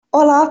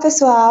Olá,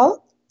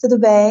 pessoal, tudo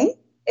bem?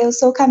 Eu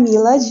sou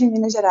Camila, de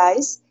Minas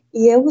Gerais,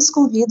 e eu os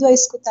convido a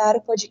escutar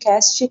o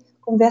podcast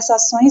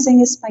Conversações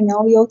em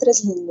Espanhol e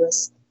Outras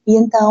Línguas, e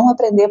então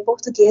aprender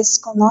português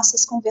com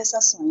nossas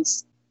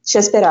conversações. Te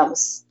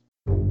esperamos!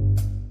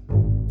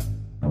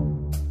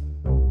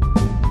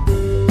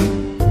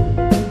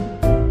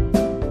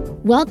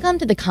 Welcome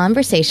to the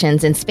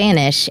Conversations in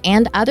Spanish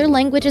and Other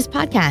Languages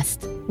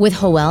podcast with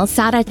Joel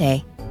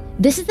Zarate.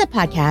 This is a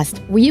podcast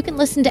where you can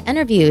listen to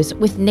interviews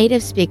with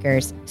native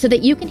speakers so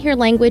that you can hear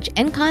language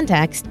in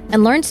context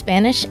and learn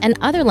Spanish and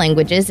other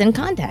languages in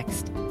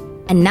context.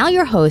 And now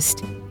your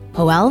host,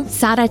 Joel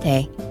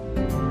Zarate.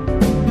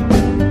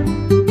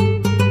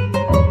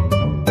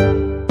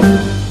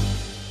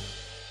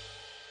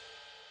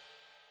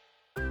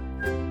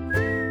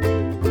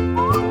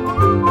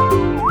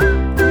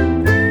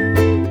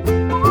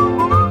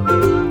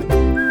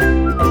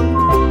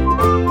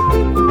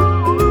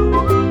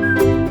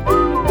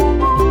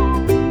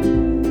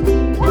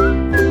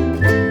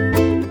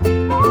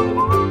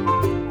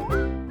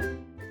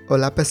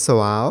 Olá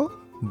pessoal,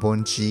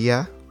 bom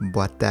dia,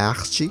 boa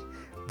tarde,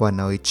 boa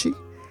noite.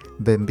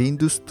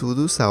 Bem-vindos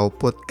todos ao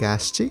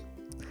podcast.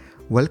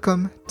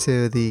 Welcome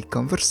to the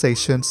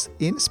Conversations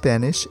in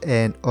Spanish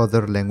and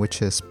Other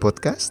Languages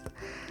podcast.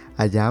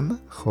 I am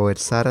Joel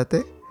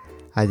Zarate.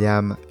 I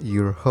am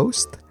your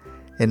host,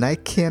 and I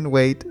can't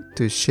wait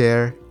to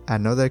share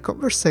another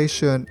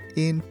conversation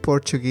in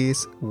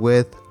Portuguese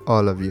with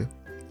all of you.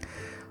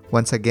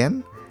 Once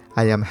again,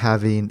 I am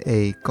having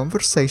a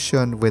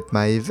conversation with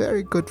my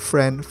very good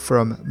friend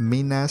from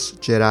Minas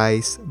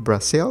Gerais,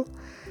 Brazil,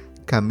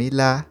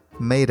 Camila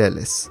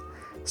Meireles.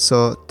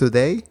 So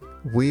today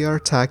we are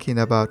talking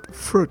about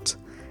fruit,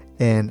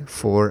 and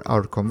for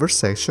our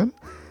conversation,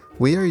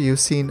 we are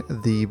using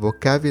the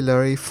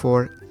vocabulary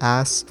for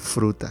as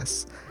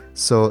frutas.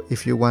 So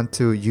if you want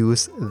to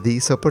use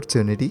this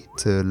opportunity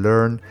to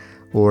learn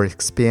or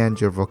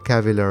expand your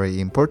vocabulary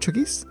in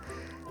Portuguese,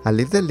 I'll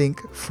leave the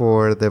link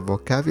for the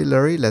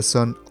vocabulary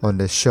lesson on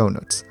the show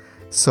notes.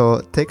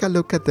 So take a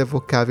look at the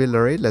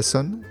vocabulary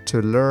lesson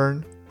to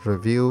learn,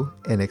 review,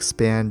 and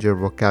expand your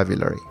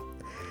vocabulary.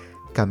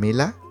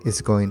 Camila is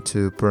going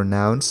to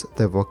pronounce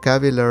the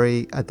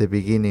vocabulary at the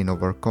beginning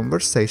of our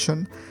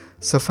conversation,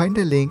 so find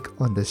the link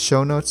on the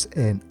show notes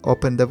and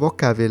open the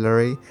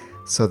vocabulary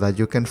so that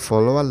you can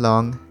follow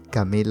along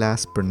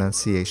Camila's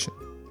pronunciation.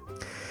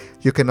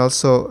 You can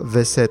also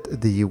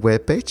visit the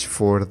webpage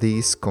for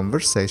this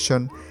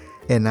conversation,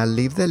 and I'll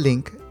leave the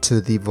link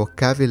to the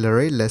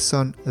vocabulary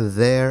lesson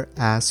there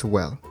as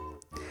well.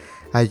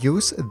 I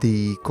use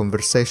the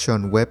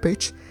conversation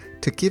webpage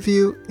to give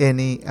you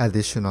any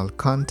additional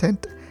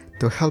content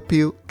to help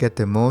you get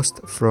the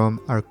most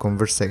from our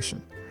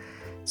conversation.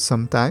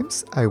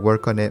 Sometimes I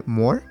work on it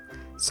more,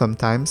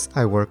 sometimes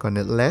I work on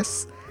it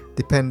less,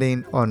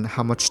 depending on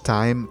how much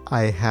time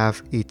I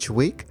have each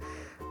week.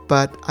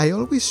 But I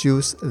always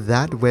use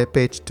that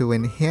webpage to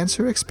enhance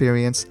your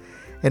experience,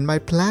 and my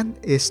plan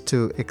is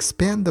to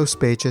expand those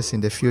pages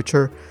in the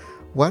future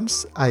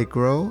once I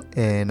grow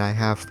and I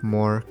have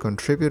more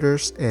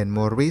contributors and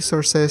more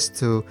resources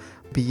to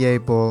be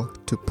able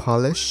to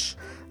polish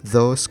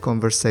those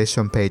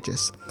conversation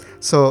pages.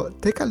 So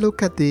take a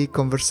look at the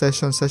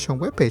conversation session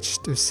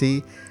webpage to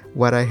see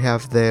what I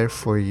have there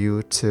for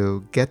you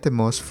to get the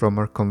most from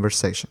our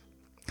conversation.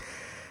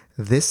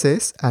 This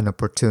is an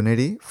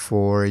opportunity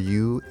for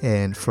you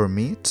and for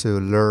me to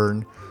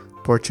learn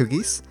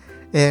Portuguese,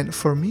 and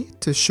for me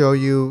to show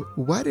you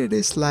what it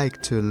is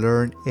like to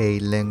learn a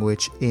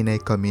language in a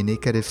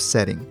communicative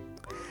setting.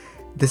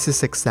 This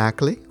is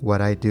exactly what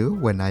I do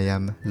when I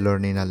am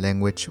learning a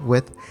language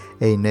with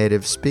a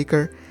native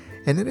speaker,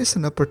 and it is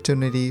an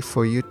opportunity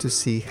for you to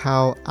see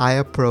how I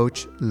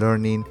approach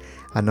learning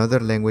another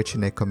language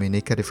in a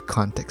communicative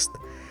context.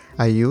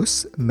 I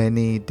use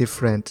many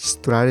different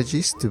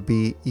strategies to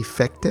be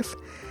effective,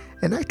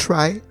 and I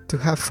try to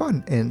have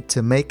fun and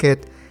to make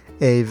it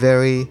a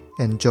very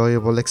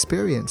enjoyable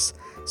experience.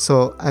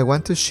 So I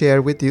want to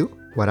share with you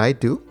what I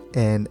do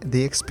and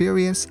the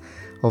experience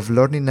of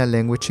learning a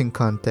language in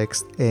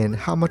context and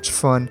how much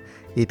fun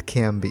it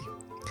can be.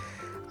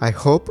 I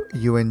hope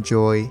you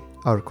enjoy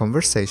our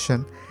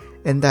conversation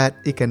and that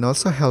it can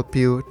also help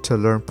you to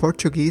learn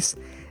Portuguese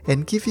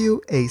and give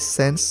you a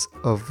sense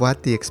of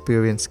what the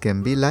experience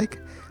can be like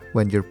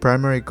when your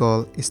primary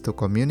goal is to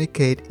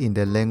communicate in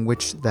the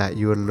language that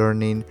you're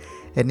learning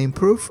and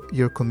improve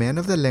your command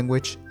of the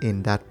language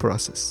in that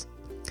process.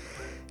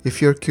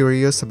 If you're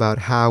curious about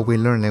how we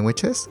learn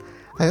languages,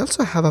 I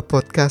also have a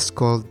podcast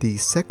called the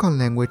Second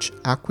Language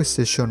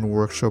Acquisition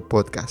Workshop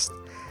Podcast.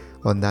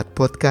 On that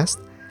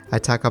podcast, I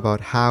talk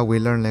about how we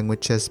learn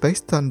languages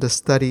based on the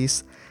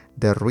studies,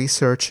 the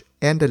research,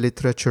 and the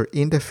literature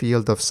in the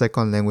field of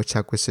second language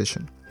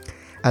acquisition.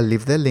 I'll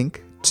leave the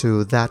link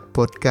to that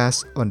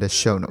podcast on the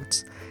show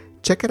notes.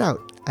 Check it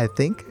out. I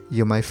think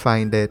you might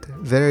find it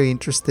very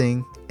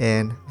interesting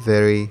and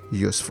very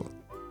useful.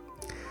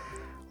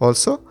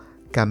 Also,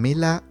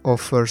 Camila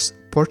offers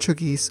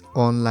Portuguese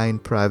online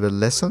private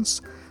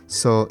lessons,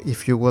 So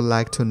if you would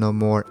like to know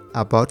more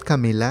about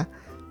Camila,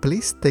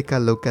 please take a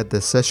look at the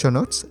session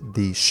notes,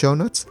 the show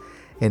notes,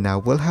 and I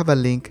will have a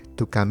link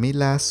to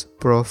Camila's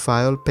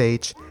profile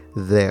page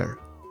there.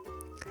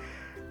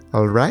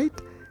 Alright,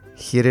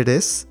 here it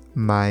is,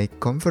 my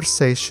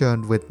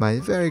conversation with my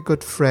very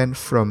good friend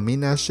from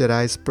Minas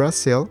Gerais,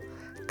 Brazil,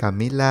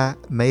 Camila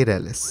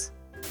Meireles.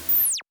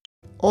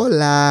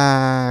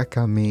 Olá,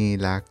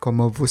 Camila,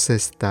 como você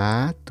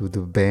está?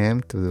 Tudo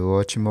bem? Tudo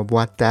ótimo?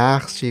 Boa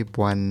tarde,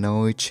 boa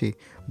noite,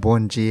 bom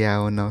dia,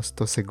 eu não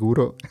estou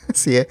seguro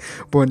se é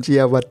bom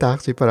dia, boa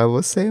tarde para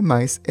você,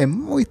 mas é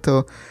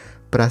muito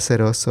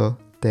prazeroso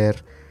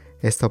ter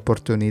esta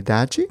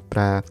oportunidade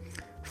para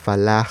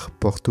falar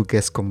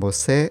português com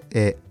você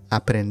e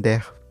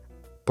aprender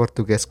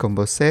português com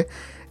você.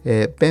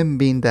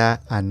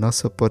 Bem-vinda a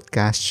nosso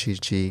podcast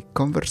de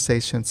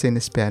Conversations in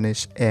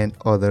Spanish and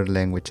Other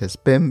Languages.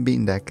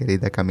 Bem-vinda,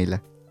 querida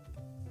Camila.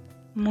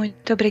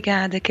 Muito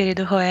obrigada,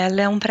 querido Roel.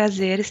 É um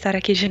prazer estar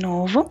aqui de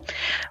novo.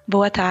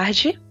 Boa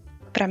tarde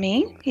para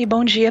mim e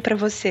bom dia para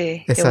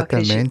você.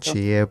 Exatamente,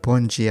 bom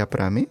dia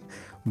para mim,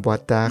 boa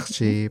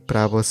tarde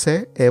para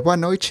você e boa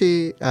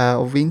noite,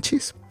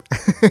 ouvintes.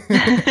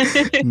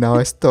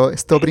 Não,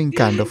 estou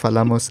brincando,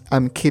 falamos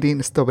I'm kidding,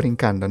 estou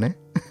brincando, né?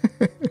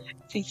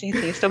 Sim,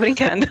 estou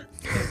brincando.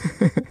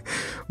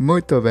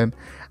 Muito bem.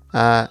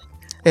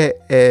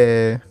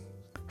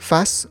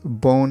 Faz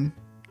bom.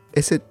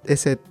 Is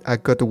it a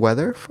good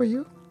weather for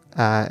you?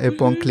 É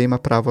bom clima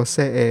para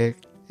você?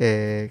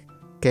 É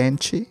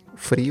quente,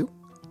 frio?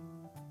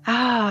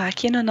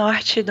 Aqui no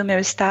norte do meu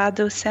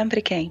estado,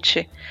 sempre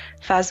quente.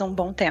 Faz um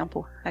bom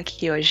tempo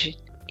aqui hoje.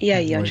 E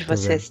aí, onde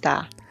você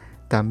está?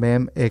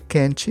 Também é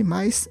quente,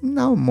 mas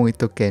não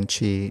muito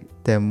quente.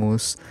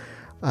 Temos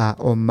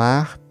o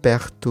mar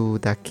perto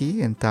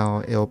daqui,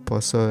 então eu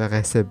posso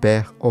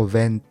receber o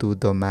vento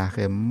do mar.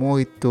 É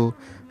muito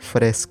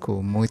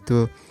fresco,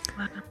 muito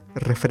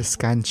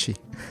refrescante.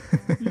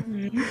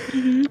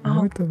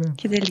 Muito bem.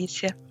 Que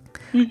delícia.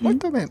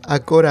 Muito bem.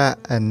 Agora,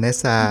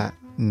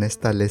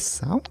 nesta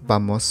lição,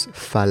 vamos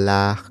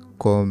falar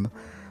com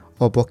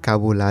o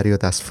vocabulário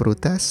das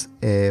frutas.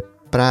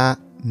 Para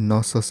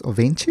nossos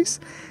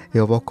ouvintes,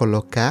 eu vou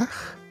colocar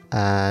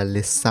a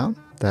lição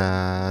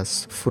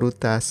das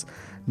frutas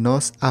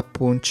nos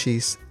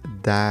apuntes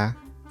da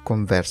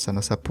conversa,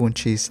 nos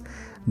apuntes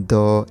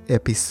do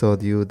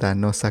episódio da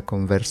nossa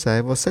conversa.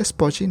 E vocês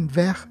podem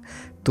ver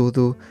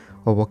todo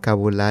o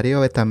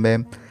vocabulário e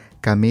também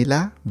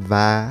Camila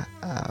vai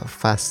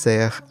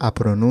fazer a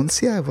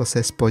pronúncia.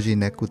 Vocês podem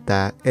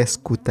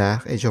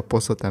escutar e eu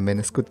posso também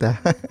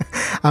escutar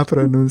a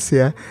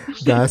pronúncia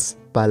das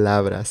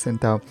palavras.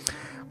 Então,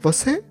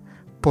 você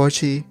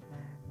pode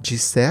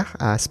dizer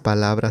as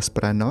palavras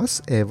para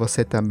nós e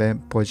você também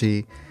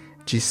pode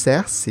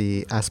dizer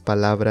se as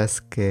palavras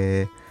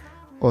que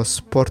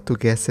os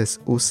portugueses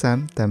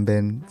usam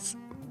também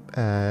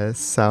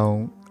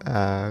são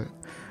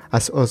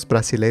os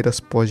brasileiros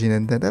podem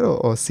entender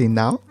ou se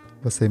não,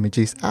 você me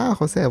diz,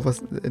 José,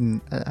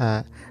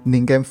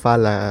 ninguém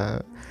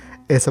fala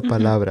essa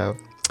palavra.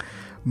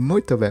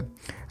 Muito bem.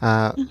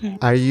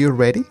 Are you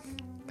ready?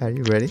 Are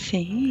you ready?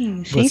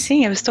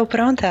 Sim, eu estou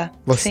pronta.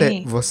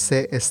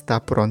 Você está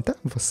pronta?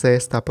 Você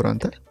está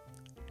pronta?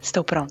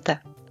 Estou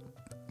pronta.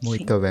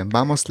 Muito bem,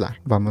 vamos lá.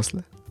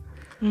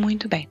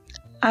 Muito bem.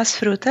 As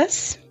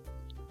frutas,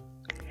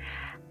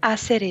 as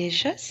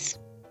cerejas,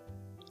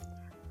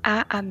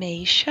 a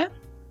ameixa,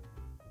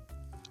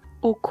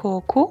 o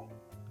coco,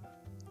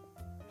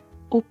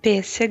 o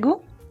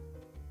pêssego,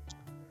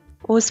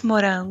 os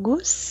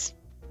morangos,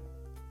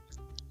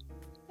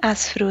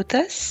 as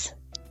frutas,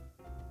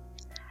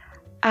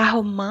 a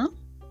romã,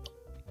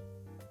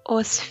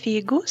 os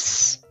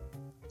figos,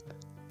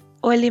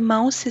 o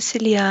limão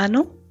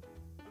siciliano,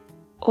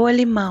 o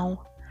limão.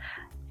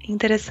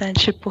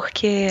 Interessante,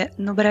 porque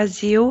no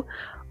Brasil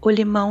o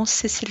limão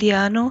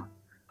siciliano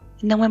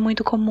não é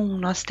muito comum.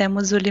 Nós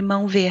temos o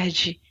limão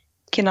verde,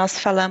 que nós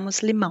falamos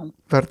limão.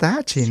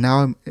 Verdade?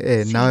 Não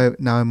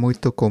é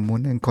muito comum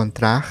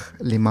encontrar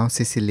limão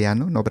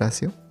siciliano no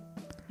Brasil?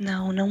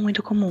 Não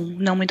muito comum.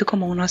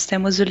 Nós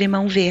temos o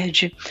limão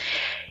verde.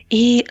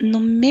 E no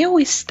meu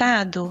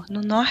estado, no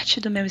norte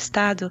do meu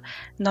estado,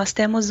 nós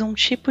temos um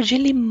tipo de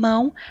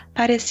limão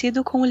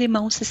parecido com o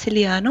limão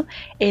siciliano.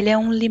 Ele é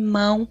um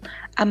limão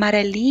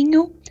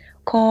amarelinho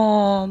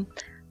com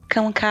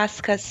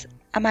cascas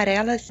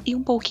amarelas e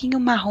um pouquinho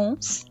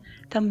marrons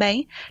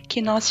também,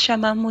 que nós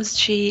chamamos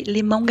de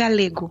limão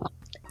galego.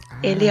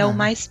 Ele é o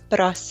mais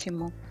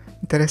próximo.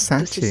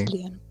 Interessante. Do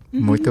siciliano.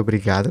 Muito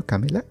obrigado,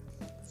 Camila.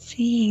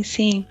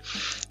 Sim.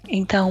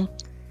 Então,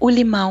 o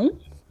limão,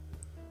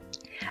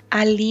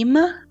 a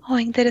lima,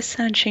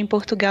 interessante, em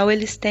Portugal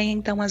eles têm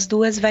então as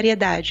duas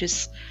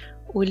variedades.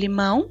 O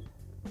limão,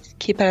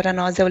 que para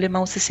nós é o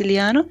limão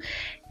siciliano,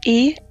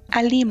 e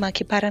a lima,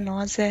 que para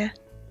nós é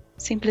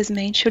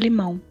simplesmente o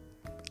limão.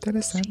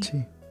 Interessante.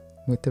 Sim.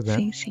 Muito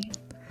bem. Sim.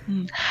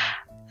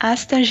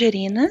 As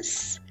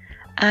tangerinas,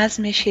 as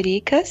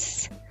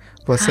mexericas.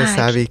 Você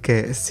sabe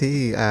que,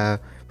 sim,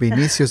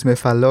 Vinícius me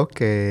falou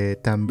que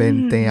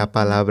também tem a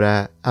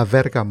palavra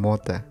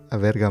avergamota.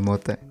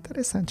 Avergamota.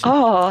 Interessante.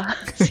 Oh,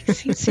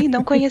 sim,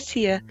 não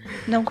conhecia.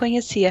 Não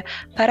conhecia.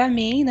 Para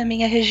mim, na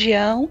minha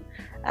região,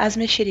 as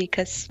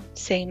mexericas.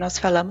 Sim, nós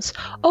falamos.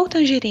 Ou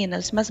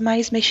tangerinas, mas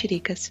mais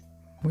mexericas.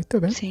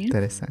 Muito bem, Sim.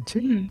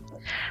 interessante.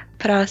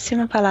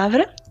 Próxima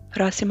palavra,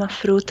 próxima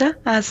fruta,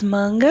 as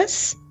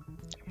mangas,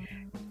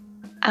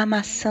 a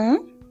maçã,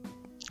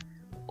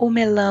 o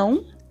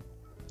melão,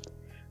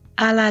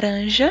 a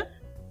laranja,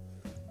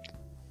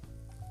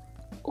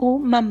 o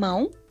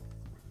mamão,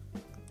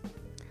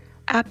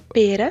 a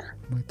pera.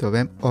 Muito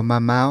bem. O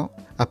mamão,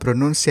 a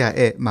pronúncia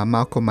é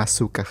mamão com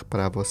açúcar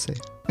para você.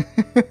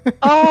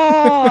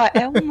 Oh,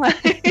 é uma...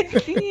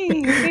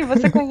 Sim,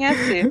 você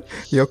conhece.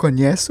 Eu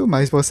conheço,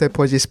 mas você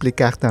pode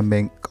explicar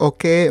também o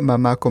que é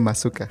mamão com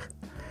açúcar.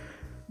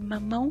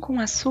 Mamão com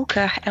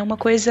açúcar é uma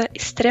coisa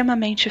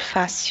extremamente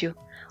fácil.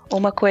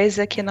 Uma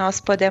coisa que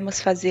nós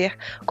podemos fazer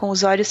com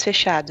os olhos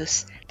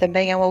fechados.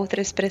 Também é uma outra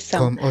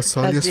expressão. Com os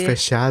olhos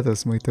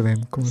fechados, muito bem.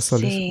 Com os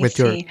olhos,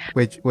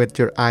 with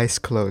your eyes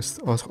closed,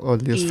 os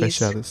olhos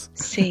fechados.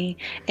 Sim,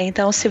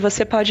 então se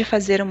você pode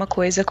fazer uma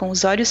coisa com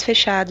os olhos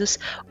fechados,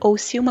 ou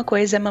se uma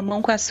coisa é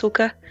mamão com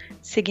açúcar,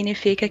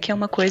 significa que é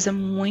uma coisa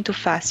muito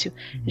fácil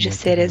de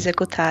ser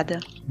executada.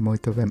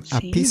 Muito bem. Sim.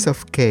 A piece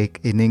of cake,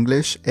 in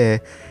English,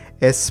 é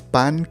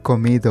pan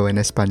comido em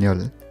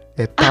espanhol.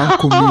 É pão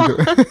comido.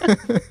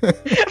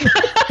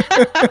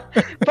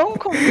 Pão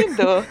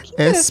comido? Que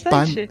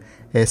interessante.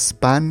 É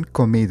pan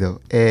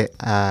comido. É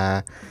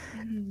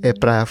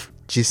para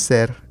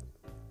dizer,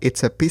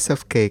 it's a piece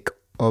of cake.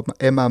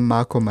 É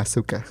mamão com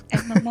açúcar. É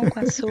mamão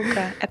com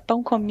açúcar. É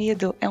pão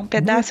comido. É um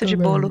pedaço de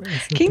bem, bolo.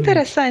 exatamente. Que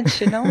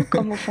interessante, não?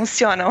 Como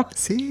funcionam.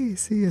 Sim,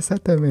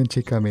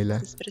 exatamente, Camila.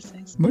 Essas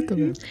expressões. Muito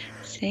bem.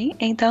 Sim,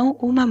 então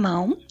o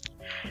mamão.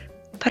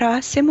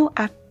 Próximo,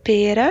 a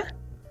pera,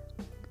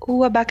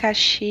 o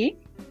abacaxi,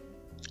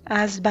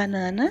 as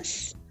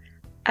bananas,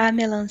 a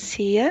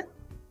melancia,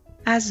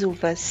 as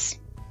uvas.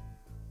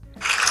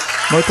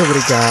 Muito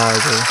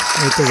obrigado,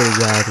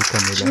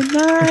 Camila. De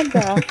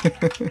nada.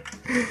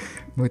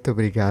 Muito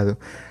obrigado.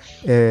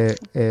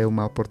 É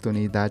uma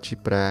oportunidade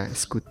para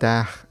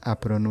escutar a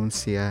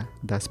pronúncia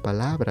das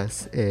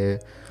palavras.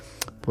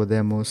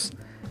 Podemos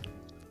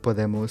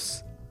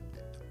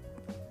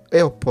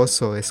eu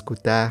posso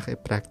escutar e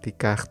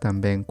praticar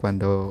também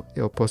quando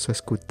eu posso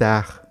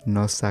escutar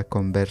nossa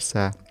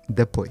conversa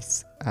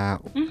depois,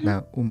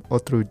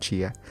 outro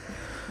dia.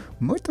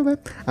 Muito bem.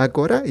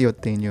 Agora eu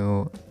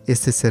tenho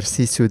esse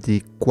exercício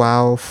de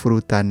qual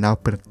fruta não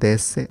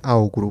pertence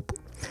ao grupo.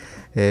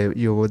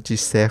 Eu vou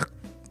dizer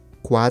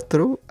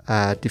 4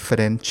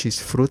 diferentes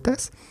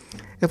frutas.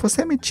 E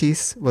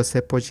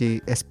você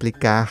pode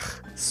explicar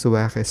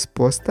sua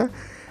resposta.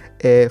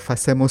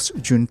 Fazemos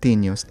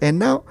juntinhos. E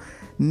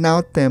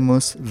não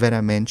temos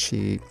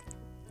veramente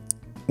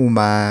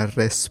uma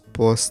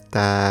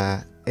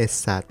resposta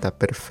exata,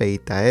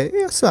 perfeita.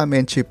 É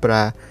somente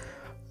para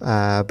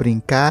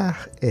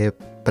brincar,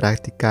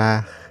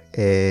 praticar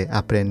e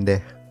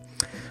aprender.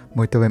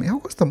 Muito bem. Eu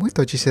gosto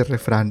muito desse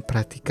refrão,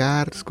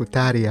 praticar,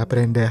 escutar e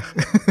aprender.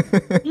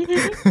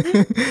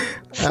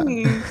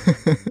 Sim.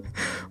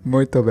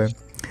 Muito bem.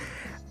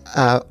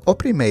 O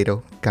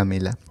primeiro,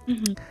 Camila.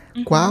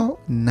 Qual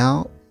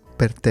não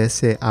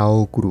pertence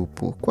ao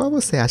grupo? Qual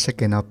você acha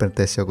que não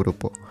pertence ao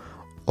grupo?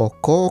 O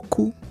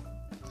coco,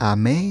 a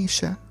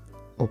ameixa,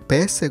 o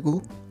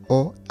pêssego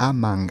ou a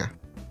manga?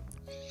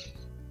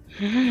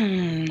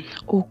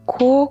 O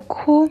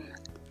coco,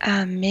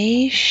 a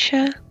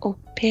ameixa, o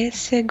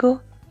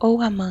pêssego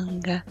ou a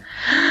manga?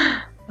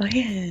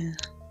 Olha.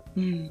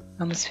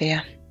 Vamos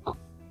ver.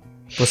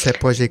 Você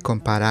pode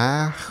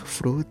comparar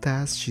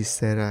frutas,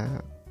 dizer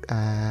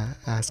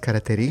as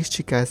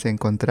características,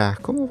 encontrar.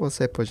 Como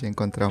você pode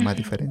encontrar uma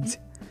diferença?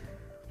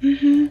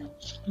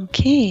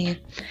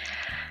 Ok.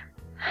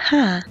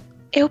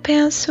 Eu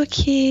penso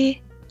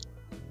que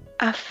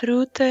a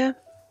fruta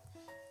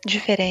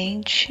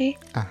diferente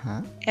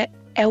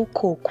é o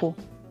coco.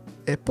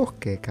 E por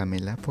que,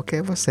 Camila? Por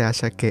que você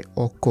acha que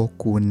o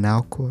coco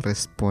não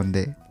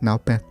corresponde, não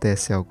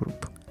pertence ao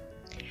grupo?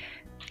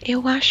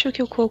 Eu acho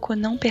que o coco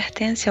não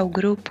pertence ao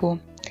grupo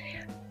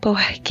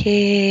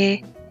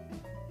porque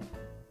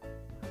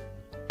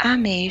a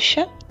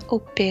ameixa, o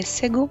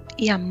pêssego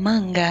e a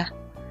manga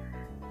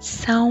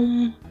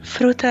são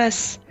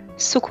frutas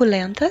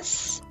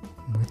suculentas.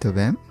 Muito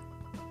bem.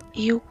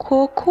 E o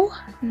coco,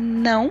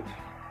 não.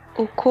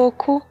 O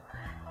coco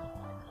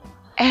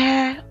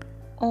é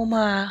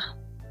uma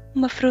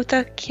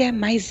fruta que é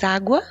mais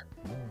água.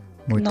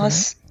 Muito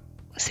Nós,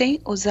 sim,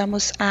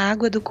 usamos a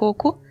água do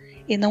coco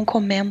e não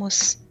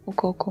comemos o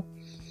coco.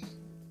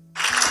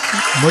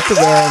 Muito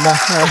bem.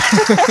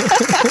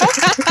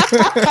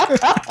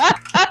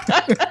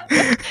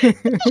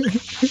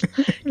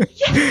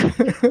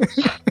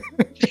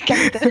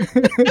 Obrigada.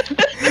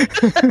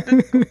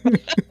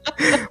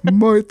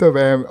 Muito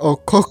bem. O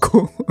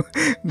coco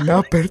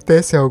não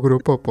pertence ao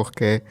grupo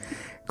porque,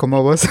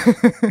 como você...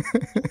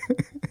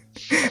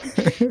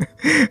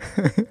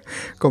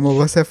 Como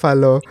você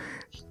falou,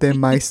 tem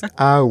mais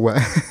água.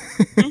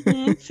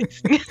 Sim, sim.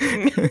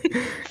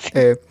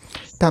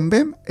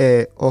 Também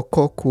o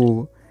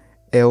coco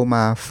é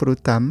uma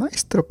fruta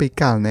mais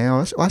tropical, né?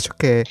 Eu acho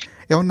que...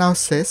 Eu não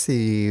sei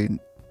se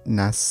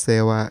na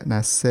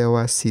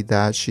sua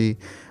cidade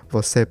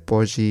você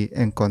pode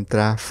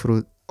encontrar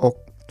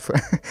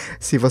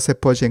se você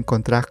pode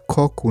encontrar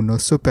coco no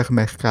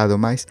supermercado,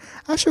 mas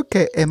acho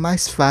que é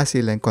mais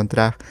fácil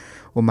encontrar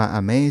uma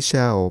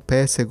ameixa ou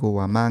pêssego ou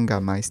a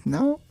manga, mas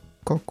não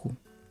coco.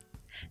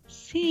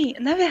 Sim,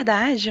 na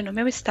verdade, no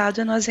meu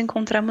estado nós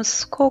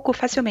encontramos coco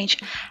facilmente.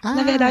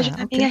 Na verdade,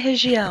 na minha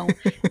região,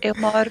 eu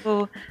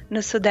moro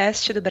no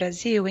sudeste do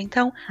Brasil,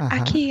 então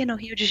aqui no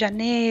Rio de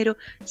Janeiro,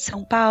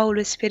 São Paulo,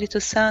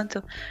 Espírito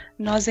Santo,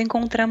 nós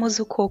encontramos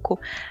o coco.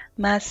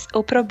 Mas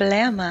o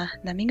problema,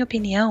 na minha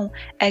opinião,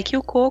 é que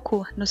o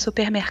coco no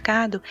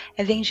supermercado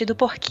é vendido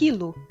por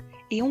quilo.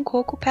 E um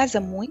coco pesa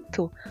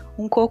muito.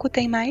 Um coco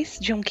tem mais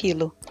de 1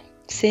 quilo.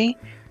 Sim,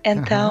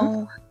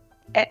 então...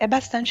 É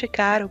bastante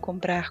caro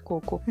comprar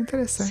coco.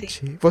 Interessante.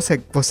 Sim.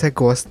 Você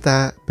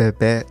gosta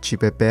de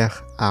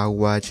beber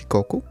água de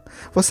coco?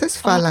 Vocês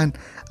falam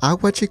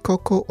água de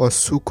coco ou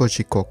suco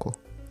de coco?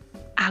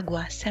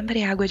 Água,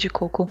 sempre água de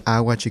coco.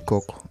 Água de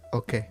coco,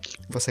 ok.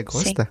 Você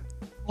gosta?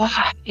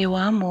 Eu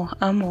amo.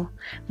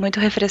 Muito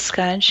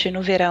refrescante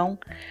no verão.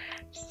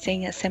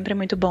 Sim, é sempre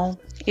muito bom.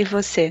 E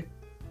você?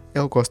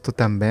 Eu gosto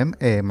também,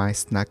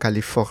 mas na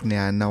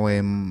Califórnia não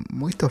é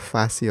muito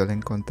fácil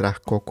encontrar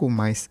coco,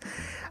 mas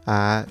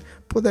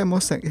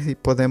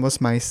podemos,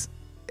 mas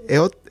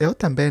eu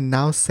também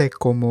não sei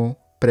como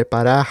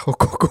preparar o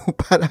coco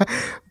para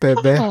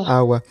beber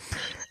água.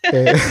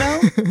 Não?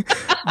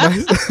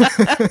 Mas...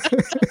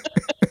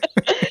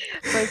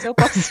 Pois eu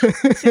posso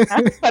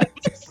ensinar para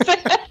você.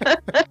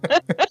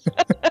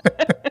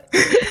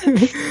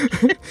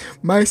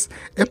 Mas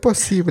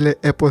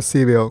é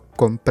possível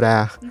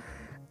comprar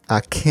a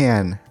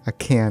can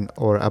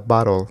or a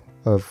bottle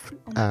of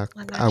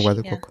água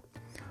de coco.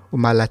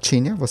 Uma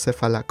latinha,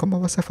 como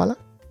você fala?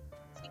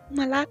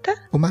 Uma lata.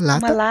 Uma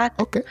lata? Uma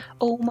lata. Ok.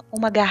 Ou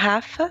uma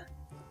garrafa.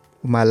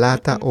 Uma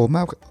lata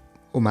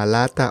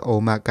ou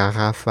uma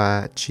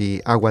garrafa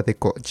de água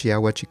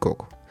de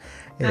coco.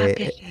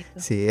 Perfeito.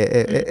 Sim,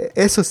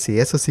 isso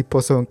sim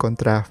posso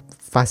encontrar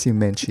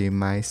facilmente,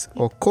 mas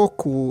o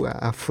coco,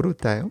 a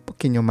fruta, é um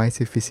pouquinho mais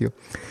difícil.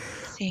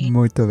 Sim.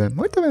 Muito bem.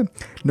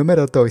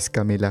 Número 2,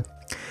 Camila.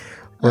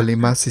 O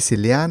limão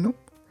siciliano,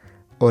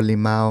 o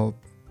limão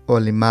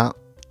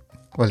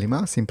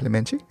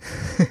simplesmente.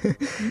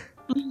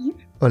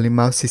 O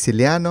limão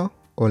siciliano,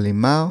 o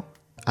limão,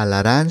 a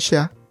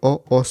laranja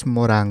ou os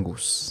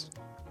morangos.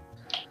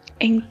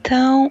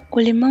 Então, o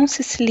limão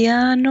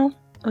siciliano,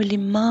 o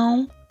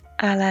limão,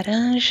 a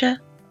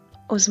laranja,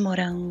 os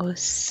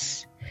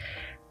morangos.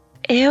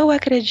 Eu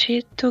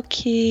acredito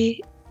que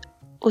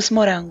os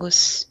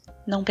morangos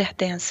não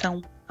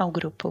pertencem ao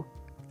grupo.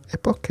 E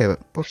por que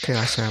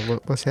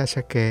você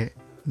acha que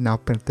não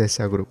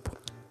pertence ao grupo?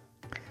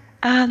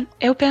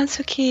 Eu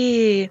penso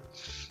que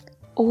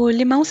o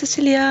limão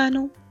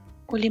siciliano,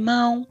 o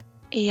limão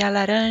e a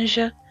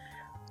laranja,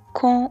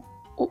 com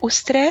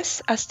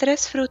as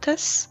três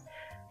frutas,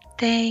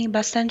 têm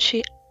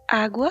bastante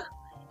água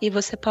e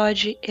você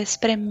pode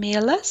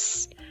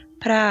espremê-las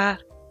para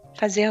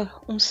fazer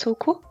um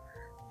suco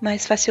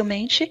mais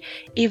facilmente,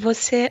 e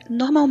você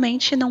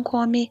normalmente não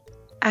come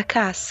a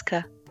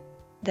casca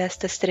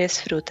destas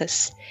 3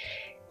 frutas.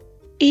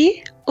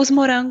 E os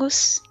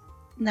morangos,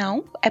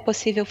 não, é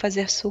possível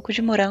fazer suco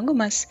de morango,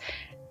 mas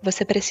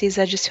você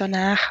precisa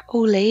adicionar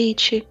ou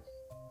leite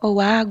ou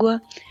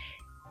água,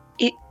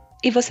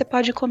 e você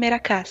pode comer a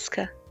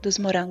casca dos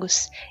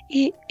morangos.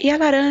 E a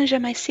laranja é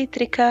mais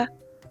cítrica,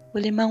 o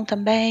limão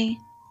também,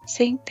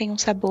 sim, tem um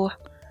sabor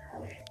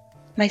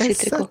mais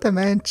cítrico.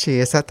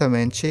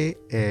 Exatamente.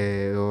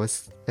 Eu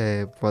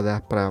vou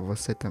dar para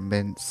você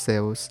também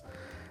seus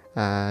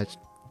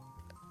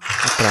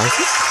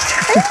aplausos.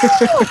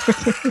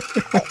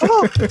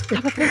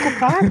 Estava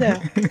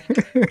preocupada?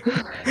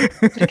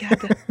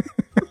 Obrigada.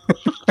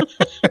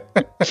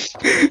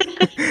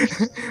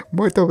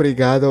 Muito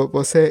obrigado.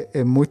 Você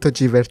é muito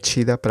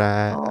divertida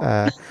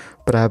para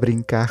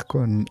brincar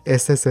com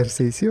esse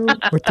exercício.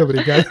 Muito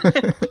obrigado.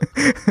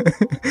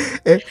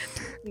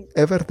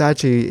 É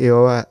verdade,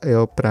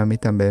 eu para mim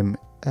também,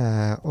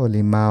 o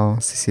limão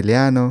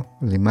siciliano,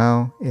 o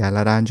limão e a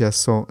laranja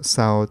são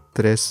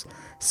 3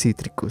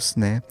 cítricos,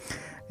 né?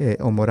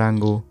 O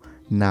morango,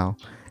 não.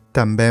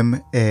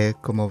 Também,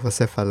 como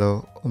você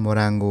falou, o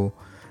morango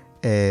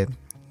é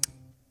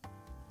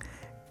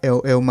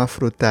uma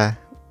fruta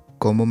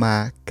com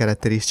uma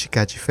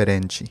característica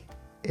diferente.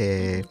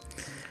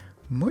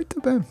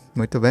 Muito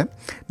bem.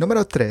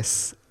 Número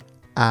 3,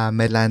 a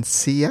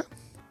melancia,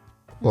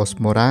 os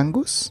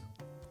morangos,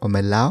 o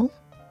melão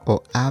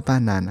ou a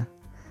banana.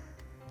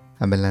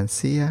 A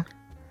melancia,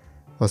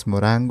 os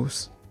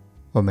morangos,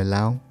 o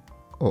melão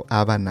ou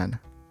a banana.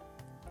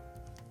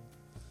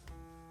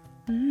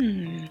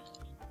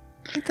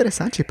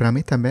 Interessante, para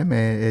mim também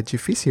é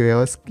difícil.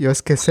 Eu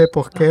esqueci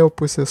porque eu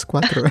pus os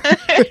 4.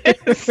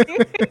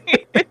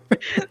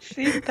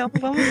 Sim, então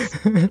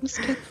vamos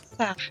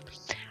pensar.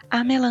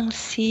 A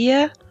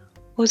melancia,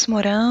 os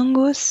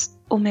morangos,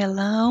 o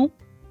melão,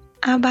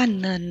 a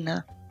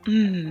banana.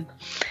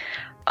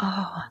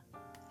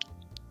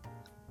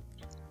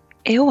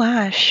 Eu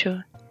acho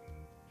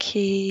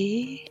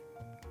que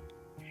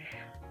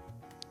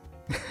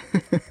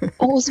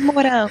os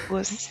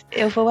morangos.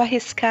 Eu vou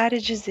arriscar e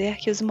dizer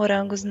que os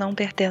morangos não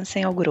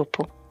pertencem ao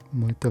grupo.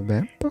 Muito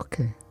bem, por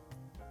quê?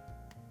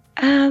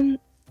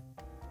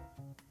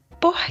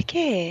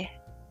 Porque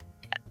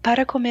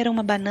para comer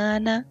uma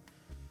banana,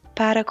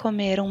 para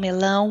comer um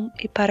melão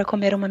e para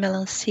comer uma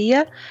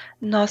melancia,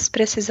 nós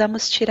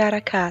precisamos tirar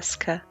a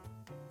casca.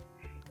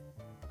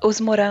 Os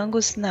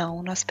morangos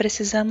não, nós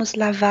precisamos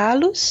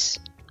lavá-los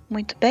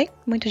muito bem,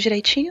 muito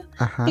direitinho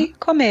e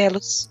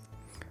comê-los.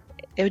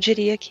 Eu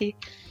diria que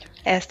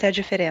esta é a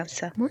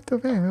diferença. Muito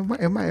bem,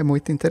 é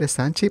muito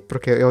interessante,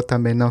 porque eu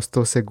também não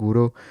estou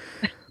seguro,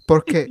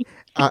 porque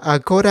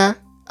agora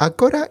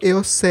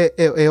eu sei,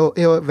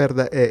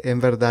 em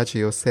verdade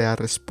eu sei a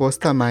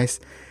resposta,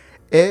 mas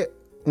é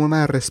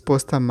uma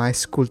resposta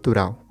mais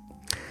cultural.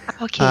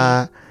 Ok.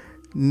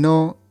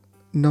 No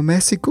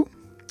México,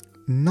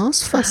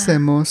 nós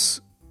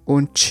fazemos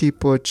um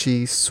tipo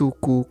de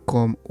suco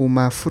com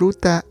uma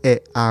fruta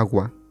e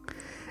água.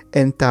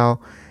 Então,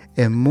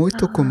 é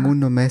muito comum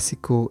no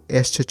México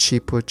este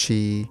tipo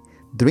de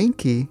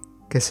drink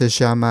que se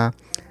chama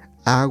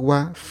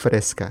água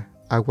fresca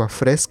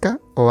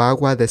ou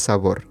água de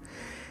sabor.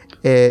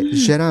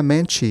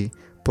 Geralmente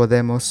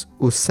podemos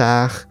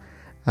usar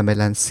a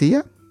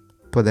melancia,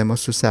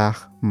 podemos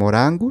usar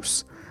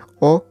morangos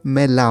ou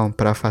melão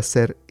para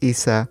fazer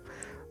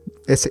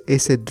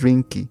esse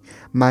drink,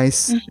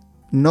 mas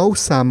não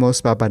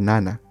usamos a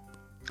banana.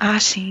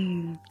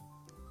 Sim.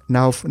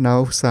 Não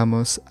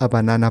usamos a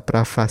banana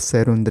para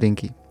fazer um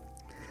drink.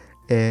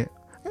 É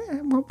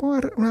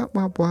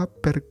uma boa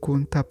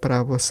pergunta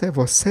para você.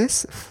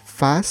 Vocês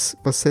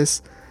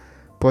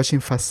podem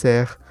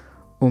fazer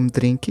um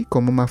drink com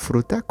uma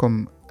fruta,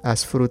 com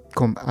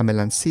a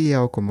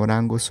melancia ou com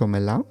morangos ou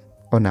melão,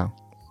 ou não?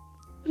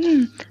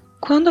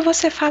 Quando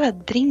você fala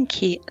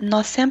drink,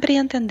 nós sempre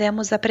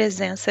entendemos a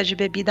presença de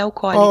bebida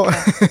alcoólica.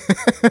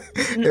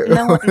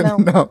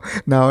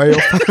 Não, eu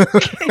falo...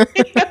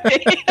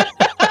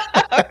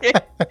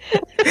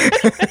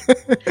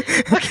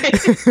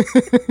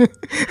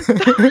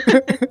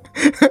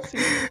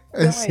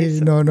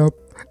 Sim, não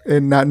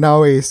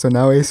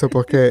é isso,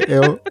 porque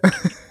eu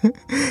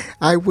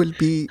I will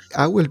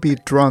be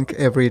drunk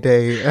every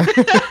day.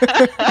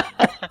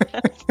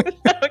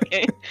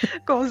 Ok,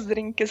 com os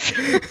drinks,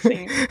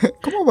 sim.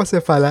 Como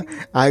você fala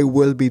I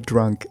will be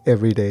drunk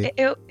every day?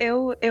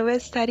 Eu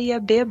estaria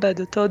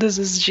bêbado todos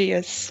os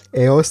dias.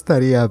 Eu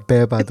estaria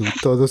bêbado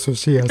todos os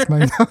dias,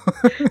 mas não.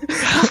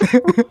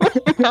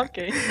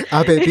 Ok.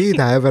 A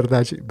bebida, é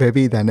verdade.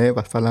 Bebida, né?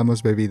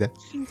 Falamos bebida.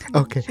 Sim,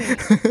 ok.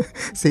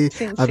 Sim,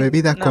 a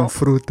bebida com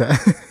fruta.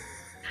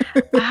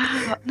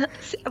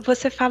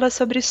 Você fala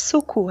sobre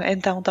suco,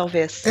 então,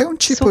 talvez. É um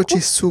tipo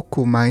de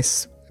suco,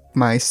 mas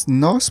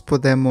nós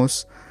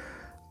podemos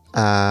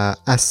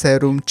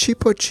fazer um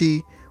tipo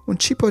de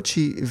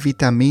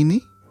vitamina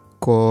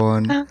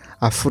com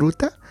a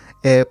fruta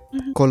e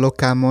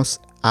colocamos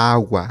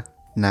água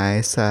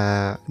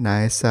nessa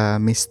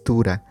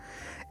mistura.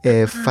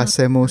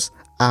 Fazemos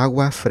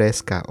água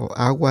fresca ou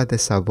água de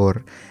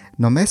sabor.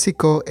 No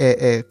México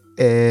é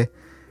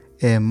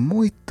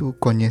muito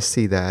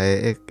conhecida,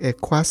 é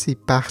quase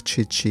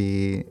parte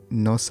de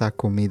nossa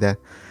comida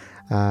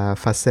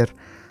fazer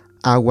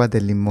água de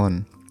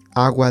limão,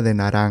 água de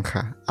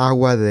naranja,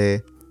 água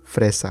de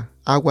fresa,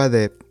 água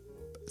de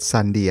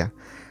sandia.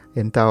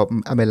 Então,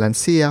 a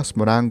melancia, os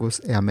morangos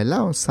e a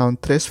melão são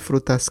 3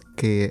 frutas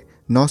que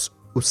nós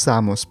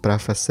usamos para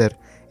fazer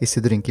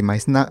esse drink,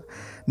 mas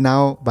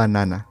não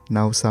banana,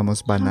 não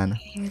usamos banana.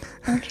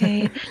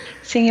 Ok.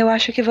 Sim, eu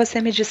acho que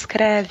você me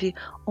descreve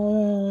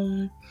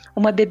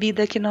uma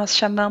bebida que nós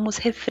chamamos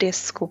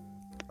refresco.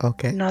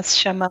 Ok. Nós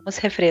chamamos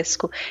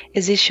refresco.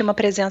 Existe uma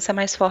presença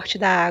mais forte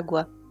da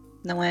água,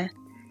 não é?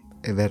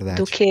 É verdade.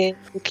 Do que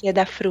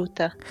da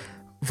fruta.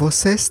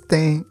 Vocês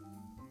têm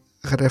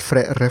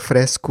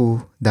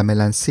refresco da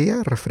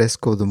melancia,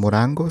 refresco do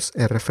morangos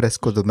e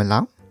refresco do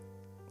melão?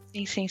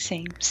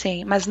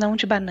 Sim, mas não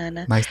de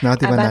banana. Mas não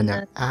de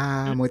banana.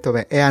 Muito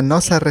bem. É a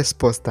nossa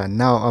resposta.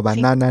 Não, a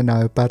banana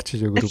não é parte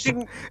do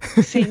grupo.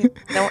 Sim.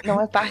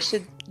 Não é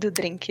parte do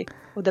drink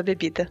ou da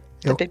bebida.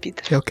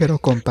 Eu quero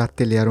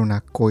compartilhar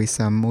uma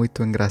coisa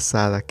muito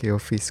engraçada que eu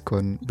fiz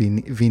com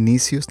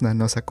Vinícius na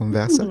nossa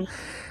conversa.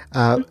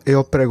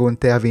 Eu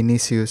perguntei a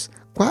Vinícius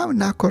qual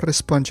não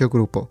corresponde ao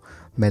grupo: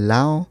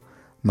 melão,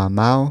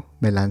 mamão,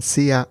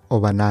 melancia ou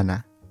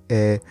banana.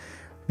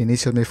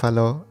 Vinícius me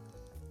falou: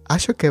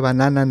 acho que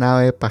banana não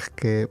é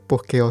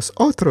porque os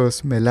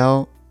outros,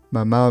 melão,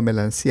 mamão e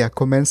melancia,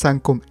 começam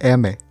com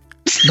M.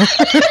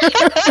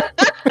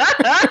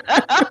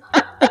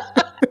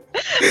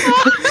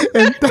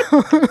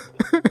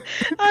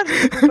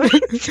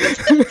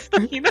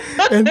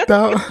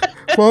 Então,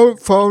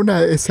 foi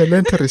uma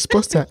excelente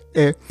resposta.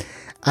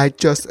 I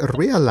just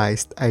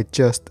realized.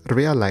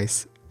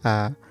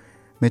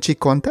 Me di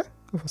conta?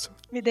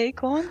 Me dei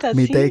conta,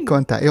 Me sim. dei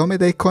conta. Eu me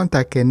dei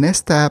conta que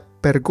nesta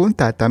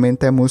pergunta também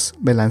temos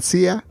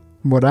melancia,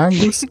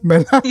 morangos,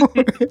 melão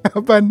e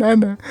a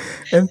banana.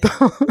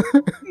 Então...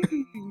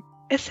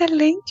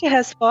 Excelente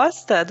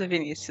resposta do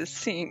Vinícius,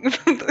 sim.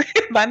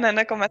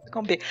 Banana começa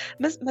com B.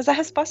 Mas a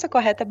resposta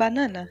correta é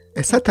banana.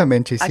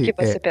 Exatamente, sim. A que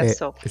você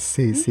pensou.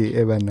 Sim,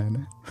 é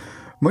banana.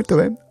 Muito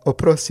bem. O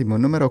próximo,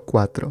 número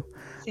 4.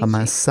 Sim, A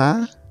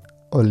maçã,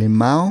 o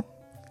limão,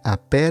 a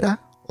pera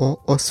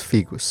ou os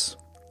figos?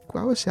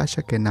 Qual você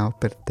acha que não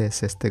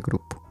pertence a este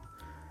grupo?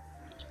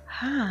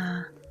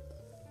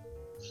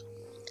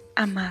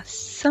 A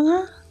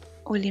maçã,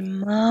 o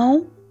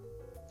limão,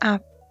 a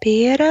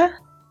pera,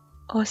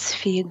 os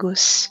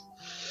figos.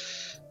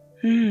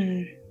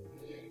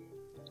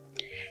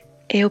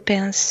 Eu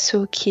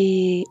penso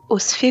que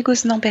os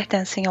figos não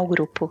pertencem ao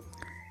grupo.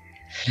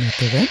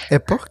 Muito bem. É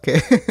porque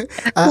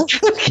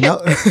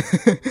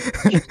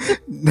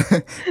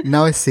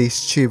não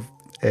existe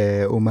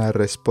uma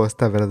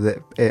resposta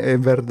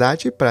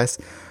verdade,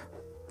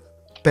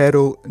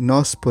 pero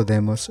nós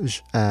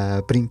podemos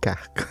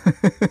brincar.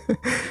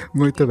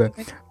 Muito bem.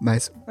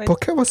 Mas por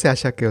que você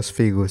acha que os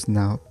figos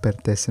não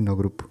pertencem ao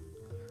grupo?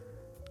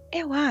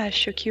 Eu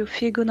acho que o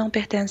figo não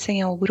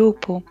pertencem ao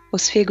grupo,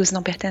 os figos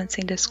não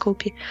pertencem,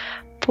 desculpe,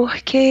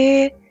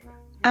 porque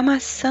a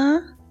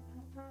maçã,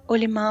 o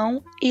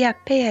limão e a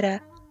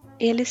pera,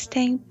 eles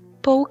têm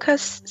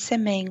poucas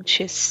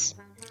sementes.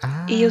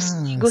 E os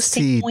figos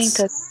têm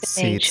muitas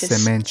sementes.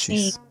 Sementes.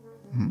 Sim,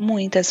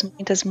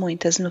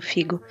 muitas no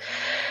figo.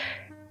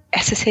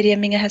 Essa seria a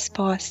minha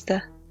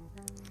resposta.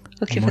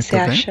 O que Muito você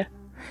bem. acha?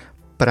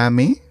 Para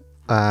mim,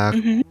 a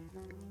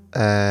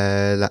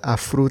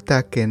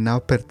fruta que não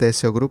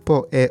pertence ao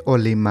grupo é o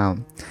limão.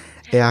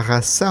 E a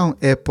razão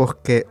é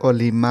porque o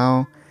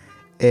limão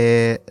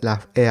é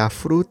a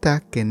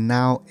fruta que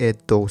não é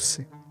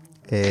doce.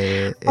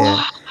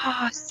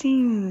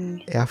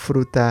 Sim. É a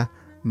fruta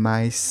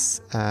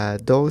mais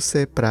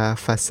doce para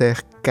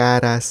fazer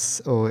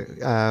caras ou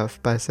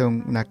fazer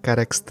uma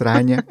cara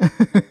estranha.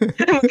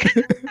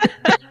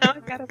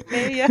 Uma cara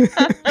feia.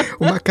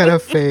 Uma cara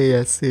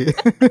feia, sim.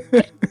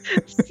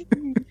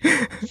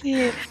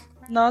 Sim.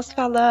 Nós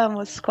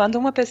falamos, quando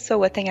uma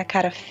pessoa tem a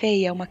cara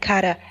feia, uma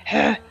cara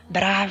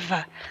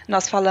brava,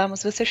 nós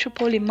falamos, você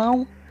chupou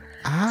limão?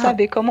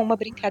 Sabe, como uma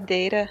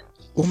brincadeira.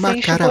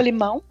 Sim, cara... chupou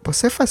limão?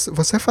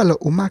 Você falou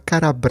uma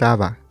cara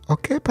brava. O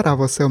que é para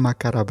você uma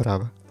cara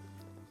brava?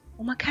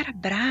 Uma cara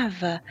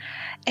brava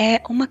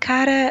é uma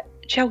cara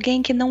de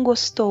alguém que não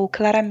gostou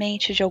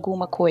claramente de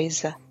alguma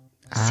coisa.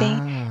 Sim,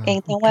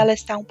 então ela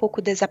está um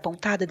pouco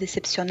desapontada,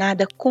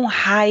 decepcionada, com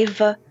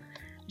raiva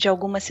de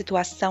alguma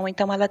situação.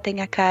 Então ela tem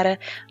a cara,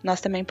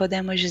 nós também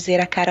podemos dizer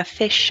a cara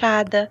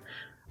fechada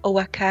ou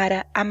a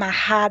cara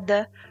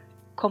amarrada,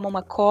 como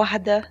uma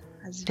corda,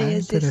 às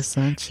vezes.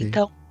 Interessante.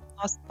 Então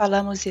nós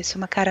falamos isso,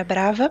 uma cara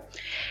brava.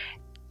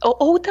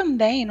 Ou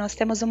também nós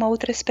temos uma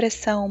outra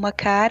expressão, uma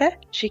cara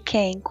de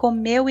quem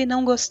comeu e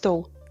não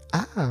gostou.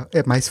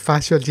 É mais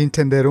fácil de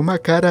entender uma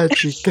cara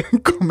de quem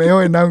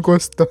comeu e não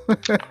gostou.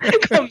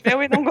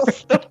 Comeu e não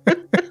gostou.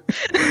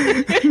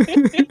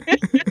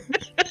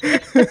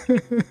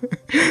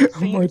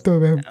 Muito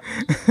bem.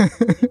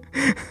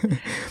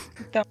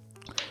 Então,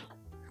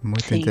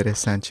 muito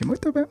interessante.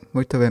 Muito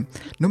bem.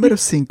 Número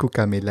 5,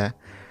 Camila.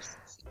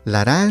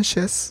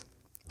 Laranjas,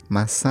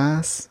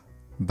 maçãs,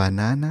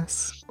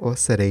 bananas ou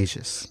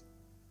cerejas?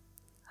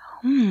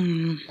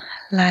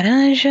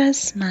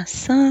 Laranjas,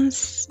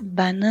 maçãs,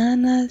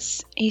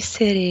 bananas e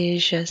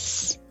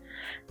cerejas.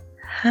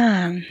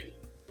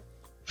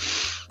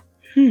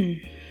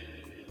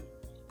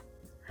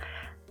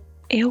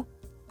 Eu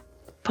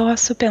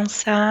posso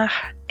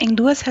pensar em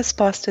duas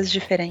respostas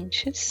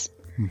diferentes.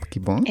 Que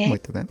bom,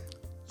 muito bem.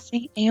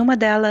 Sim, em uma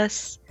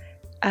delas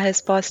a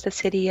resposta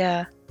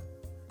seria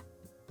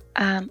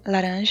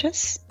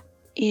laranjas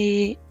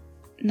e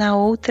na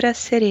outra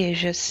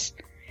cerejas.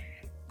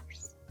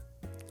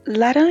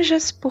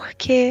 Laranjas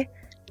porque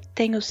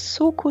tem o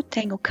suco,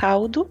 tem o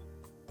caldo.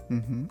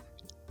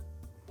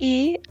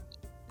 E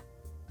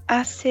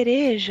as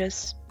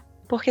cerejas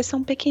porque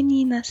são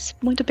pequeninas,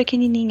 muito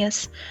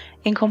pequenininhas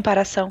em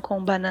comparação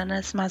com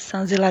bananas,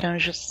 maçãs e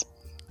laranjas.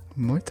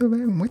 Muito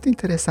bem, muito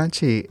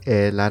interessante.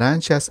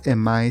 Laranjas é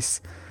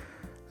mais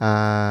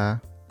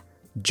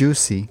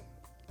juicy.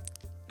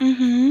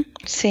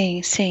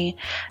 Sim.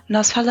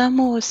 Nós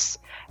falamos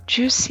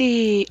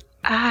juicy.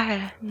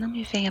 Não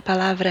me vem a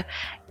palavra.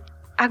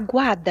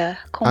 Aguada,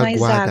 com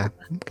mais água.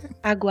 Okay.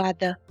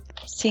 Aguada,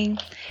 sim.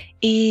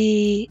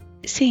 E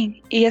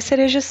as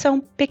cerejas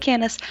são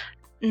pequenas,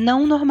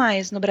 não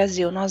normais no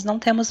Brasil. Nós não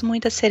temos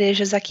muitas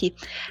cerejas aqui.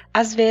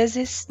 Às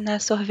vezes,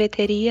 nas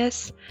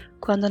sorveterias,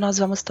 quando nós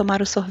vamos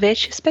tomar o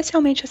sorvete,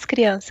 especialmente as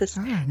crianças,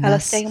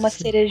 elas têm uma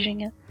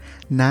cerejinha.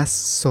 Nas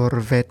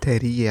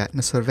sorveterias,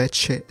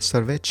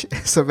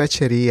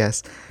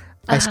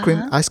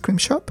 ice cream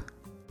shop?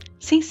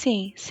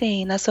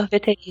 Sim, nas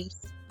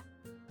sorveterias.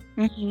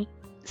 Uhum.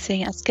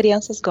 Sim, as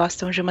crianças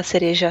gostam de uma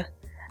cereja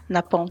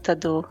na ponta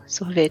do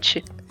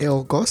sorvete.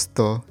 Eu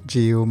gosto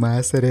de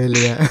uma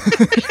cereja.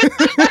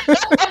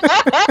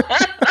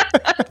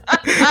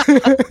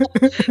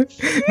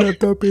 No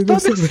topo do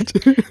sorvete.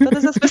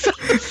 Todas as pessoas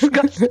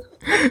gostam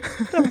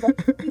também.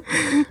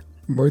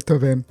 Muito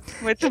bem.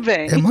 Muito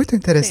bem. É muito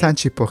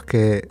interessante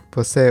porque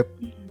você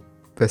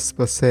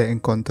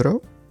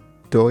encontrou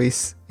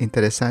dois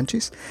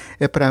interessantes.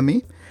 E para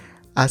mim,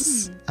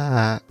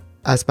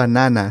 as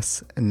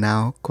bananas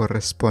não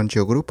correspondem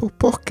ao grupo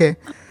porque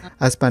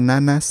as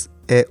bananas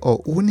é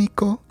o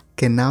único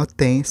que não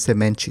tem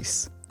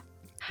sementes.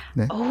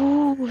 Né?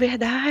 Oh,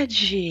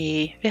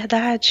 verdade.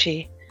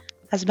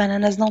 As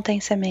bananas não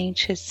têm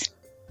sementes.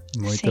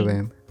 Muito Sim.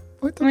 bem.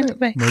 Muito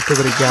bem. Muito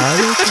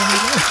obrigado.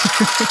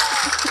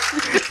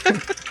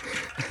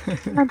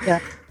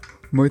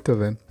 Muito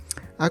bem.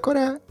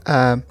 Agora,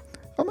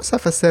 vamos a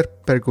fazer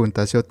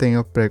perguntas. Eu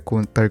tenho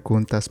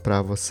perguntas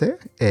para você.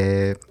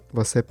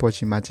 Você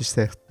pode me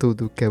dizer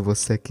tudo o que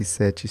você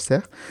quiser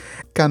dizer.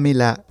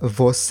 Camila,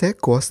 você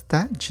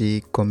gosta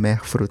de comer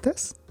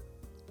frutas?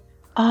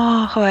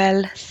 Oh,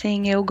 Joel,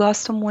 sim, eu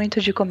gosto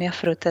muito de comer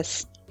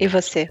frutas. E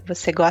você?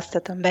 Você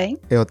gosta também?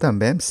 Eu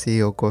também, sim,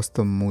 eu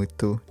gosto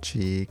muito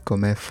de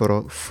comer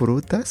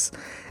frutas.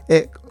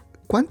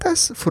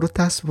 Quantas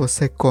frutas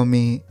você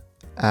come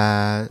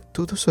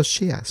todos os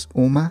dias?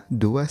 1,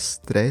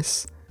 2,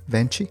 3,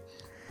 20?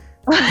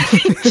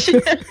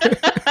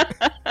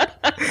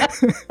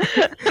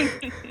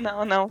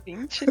 Não,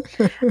 20.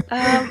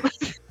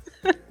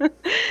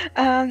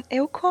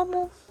 Eu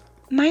como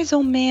mais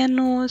ou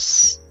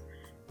menos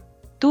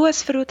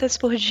 2 frutas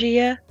por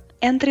dia,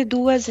 entre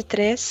 2 e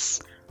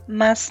 3,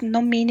 mas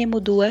no mínimo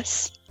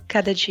 2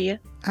 cada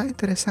dia.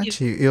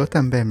 Interessante. Eu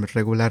também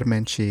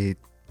regularmente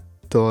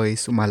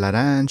 2, uma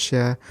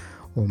laranja,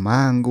 ou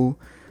mango,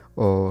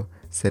 ou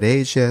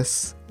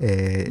cerejas.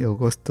 Eu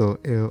gosto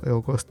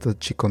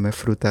de comer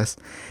frutas.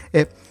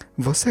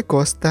 Você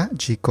gosta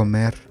de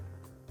comer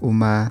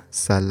uma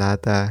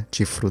salada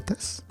de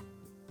frutas?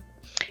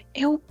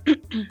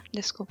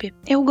 Desculpe.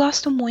 Eu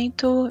gosto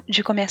muito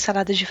de comer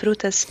salada de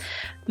frutas,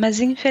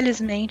 mas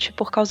infelizmente,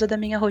 por causa da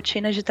minha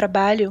rotina de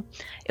trabalho,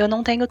 eu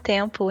não tenho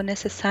tempo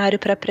necessário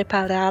para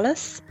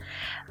prepará-las.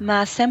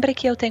 Mas sempre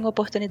que eu tenho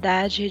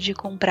oportunidade de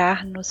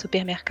comprar no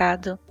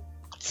supermercado,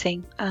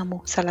 sim,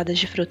 amo saladas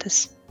de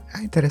frutas.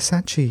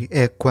 Interessante.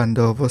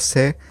 Quando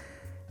você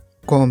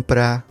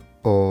compra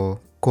ou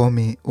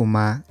come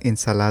uma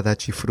ensalada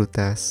de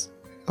frutas,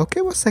 o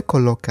que você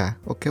coloca?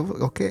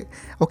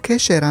 O que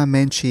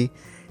geralmente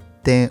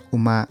tem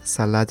uma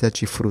salada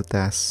de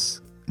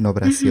frutas no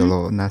Brasil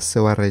ou na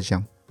sua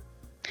região?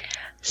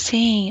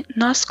 Sim,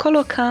 nós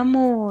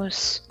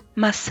colocamos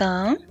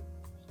maçã,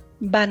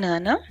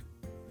 banana,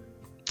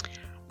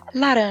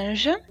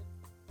 laranja,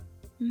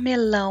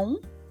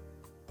 melão,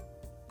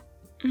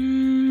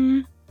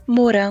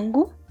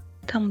 morango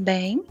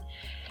também.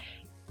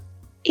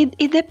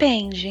 E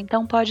depende,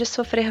 então pode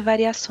sofrer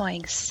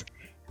variações.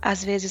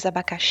 Às vezes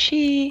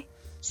abacaxi,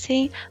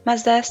 sim,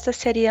 mas destas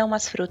seriam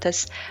as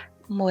frutas.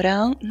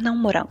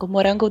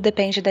 Morango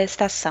depende da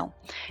estação.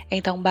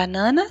 Então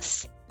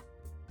bananas,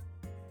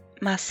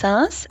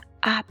 maçãs,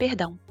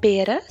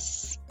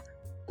 peras,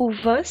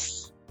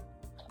 uvas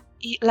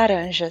e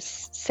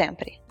laranjas,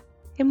 sempre.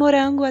 E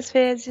morango às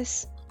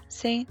vezes,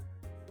 sim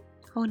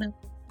ou não.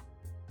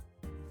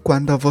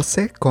 Quando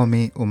você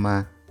come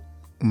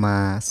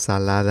uma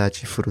salada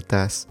de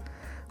frutas,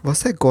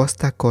 você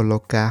gosta de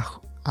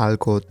colocar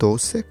algo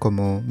doce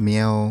como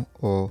mel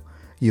ou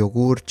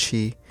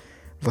iogurte?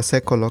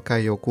 Você coloca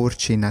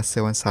iogurte na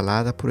sua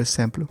ensalada, por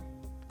exemplo?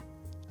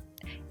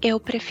 Eu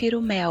prefiro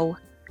mel.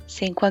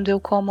 Sim, quando eu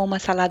como uma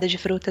salada de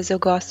frutas, eu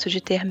gosto de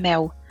ter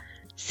mel.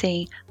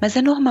 Sim, mas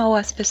é normal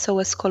as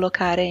pessoas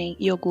colocarem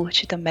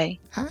iogurte também.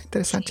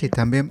 Interessante.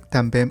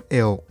 Também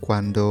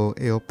quando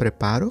eu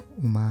preparo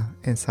uma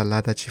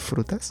ensalada de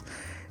frutas,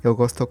 eu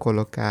gosto de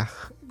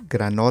colocar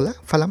granola.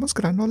 Falamos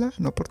granola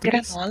no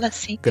português? Granola,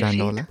 sim.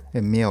 Granola, é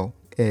mel.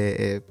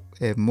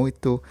 É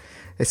muito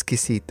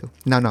esquisito.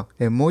 Não,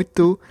 é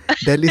muito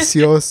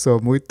delicioso,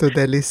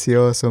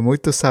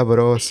 muito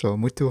saboroso,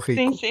 muito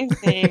rico.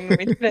 Sim,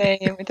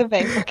 muito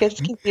bem, porque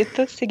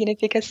esquisito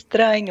significa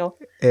estranho.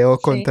 É o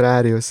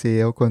contrário, sim,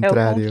 é o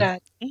contrário.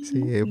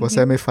 Sim,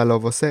 você me falou,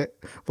 você,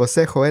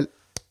 Joel,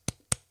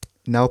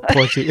 não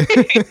pode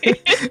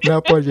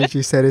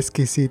dizer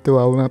esquisito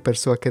a uma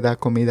pessoa que dá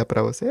comida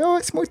para você. É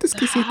muito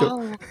esquisito.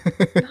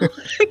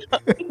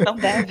 Não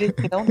deve.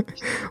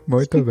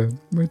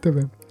 Muito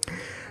bem.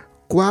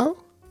 Qual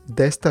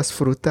destas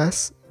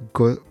frutas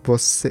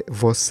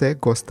você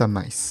gosta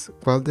mais?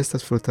 Qual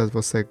destas frutas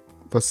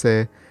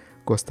você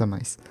gosta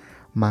mais?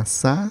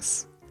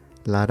 Maçãs,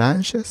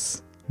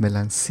 laranjas,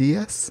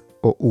 melancias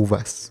ou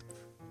uvas?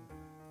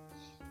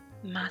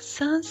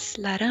 Maçãs,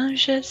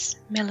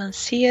 laranjas,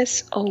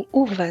 melancias ou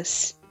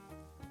uvas?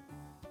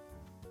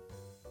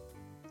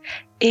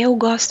 Eu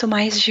gosto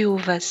mais de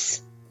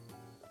uvas.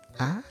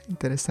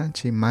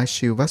 Interessante. Mais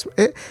de uvas.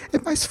 É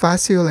mais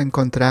fácil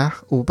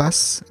encontrar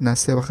uvas na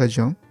sua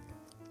região?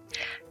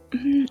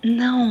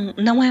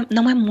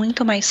 Não é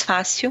muito mais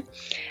fácil.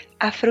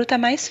 A fruta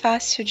mais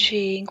fácil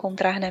de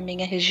encontrar na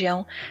minha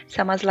região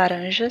são as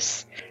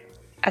laranjas.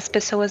 As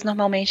pessoas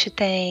normalmente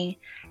têm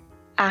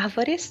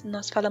árvores,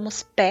 nós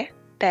falamos pé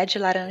de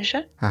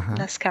laranja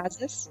nas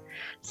casas.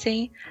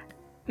 Sim,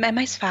 é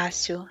mais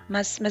fácil,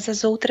 mas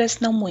as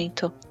outras não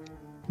muito.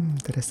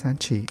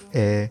 Interessante.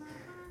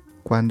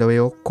 Quando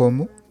eu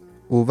como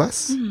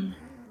uvas,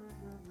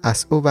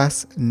 as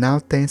uvas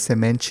não têm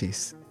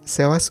sementes.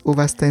 Suas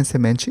uvas têm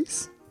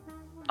sementes?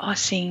 Oh,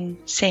 sim.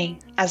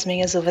 As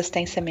minhas uvas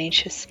têm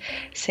sementes.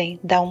 Sim,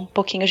 dá um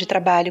pouquinho de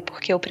trabalho,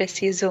 porque eu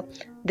preciso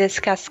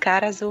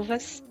descascar as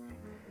uvas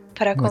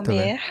para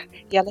comer.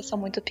 E elas são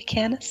muito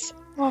pequenas.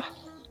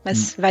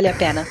 Mas vale a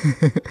pena.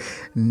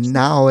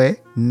 Não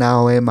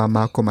é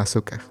mamar com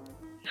açúcar.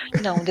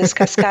 Não,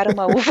 descascar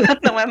uma uva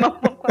não é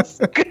mamar com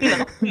açúcar.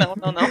 Não.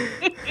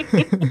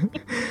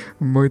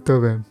 Muito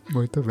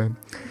bem.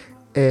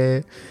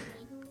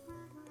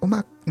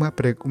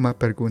 Uma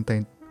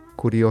pergunta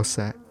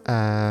curiosa.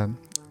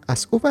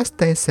 As uvas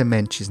têm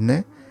sementes,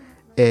 né?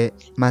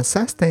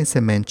 Maçãs têm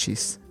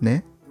sementes,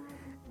 né?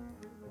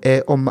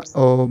 O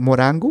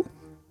morango?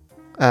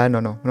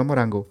 Não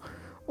morango.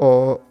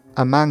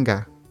 A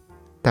manga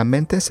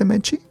também tem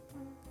semente?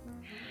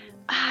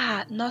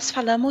 Nós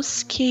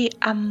falamos que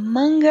a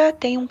manga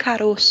tem um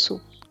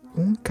caroço.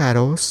 Um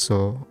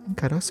caroço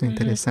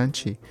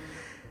interessante.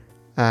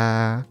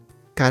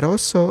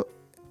 Caroço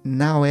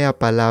não é a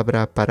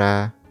palavra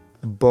para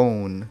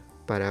bone.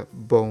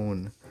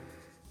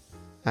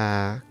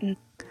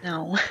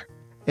 Não.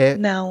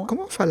 Não.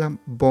 Como fala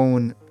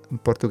bone em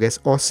português?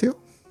 Ósseo?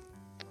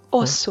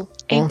 Osso.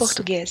 Em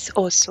português,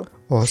 osso.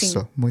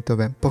 Osso, muito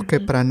bem. Porque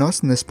para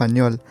nós, no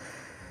espanhol,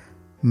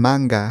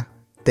 manga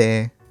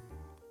tem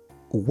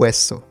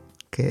hueso,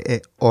 que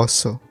é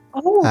osso.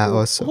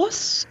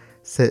 Osso?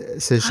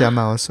 Se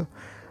chama osso.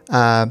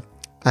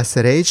 A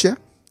cereja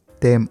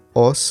tem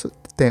osso,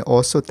 tem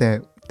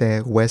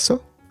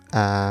hueso.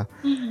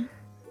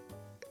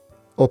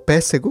 O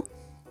pêssego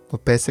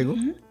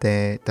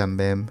tem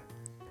também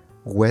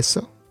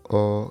hueso.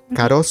 O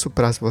caroço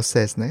para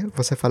vocês, né?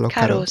 Você falou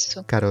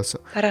caroço.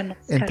 Para nós,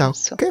 então,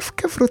 caroço.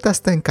 Que frutas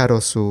tem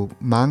caroço?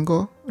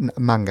 Manga?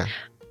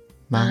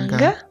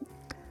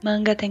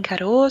 Manga tem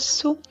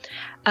caroço.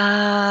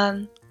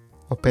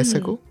 O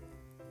pêssego?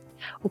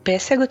 O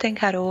pêssego tem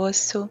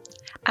caroço.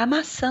 A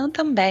maçã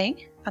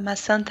também.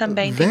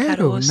 Tem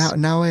caroço.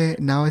 Não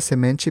é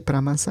semente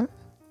para maçã?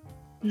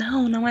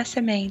 Não é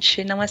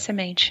semente.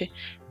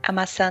 A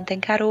maçã tem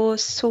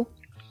caroço.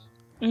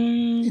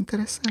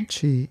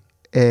 Interessante.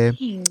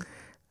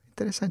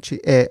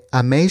 Interessante.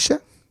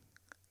 Ameixa?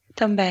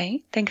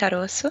 Também tem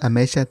caroço.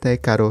 Ameixa tem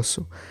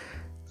caroço.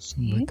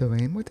 Sim. Muito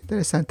bem, muito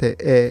interessante.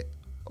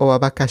 O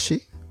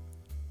abacaxi?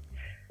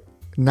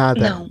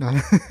 Nada.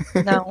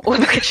 Não, o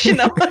abacaxi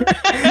não.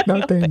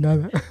 Não tem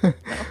nada.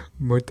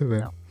 Muito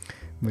bem.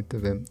 Muito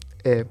bem.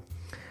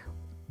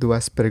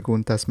 Duas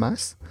perguntas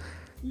mais.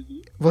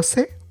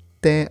 Você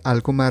tem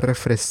alguma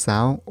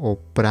refeição ou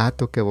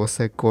prato que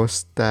você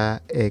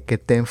gosta que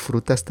tem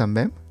frutas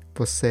também?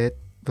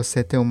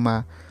 Você tem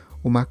uma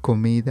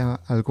comida,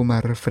 alguma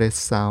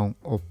refeição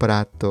ou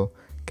prato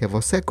que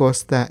você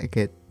gosta e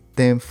que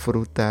tem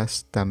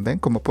frutas também?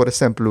 Como, por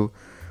exemplo,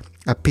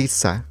 a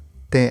pizza.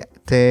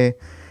 Tem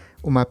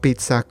uma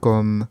pizza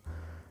com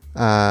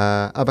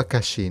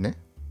abacaxi, né?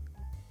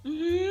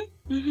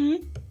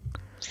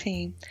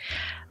 Sim.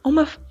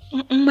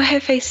 Uma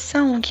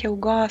refeição que eu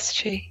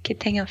goste que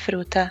tenha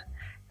fruta.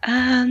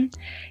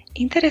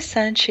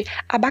 Interessante.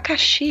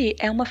 Abacaxi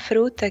é uma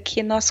fruta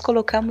que nós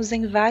colocamos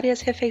em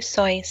várias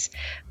refeições.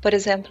 Por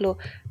exemplo,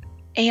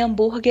 em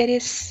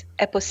hambúrgueres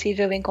é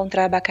possível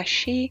encontrar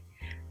abacaxi.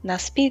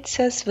 Nas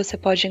pizzas você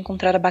pode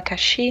encontrar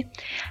abacaxi.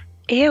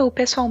 Eu,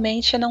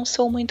 pessoalmente, não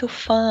sou muito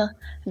fã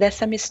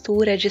dessa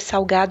mistura de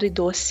salgado e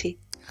doce.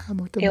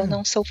 Eu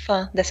não sou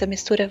fã dessa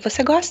mistura.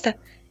 Você gosta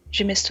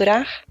de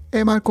misturar?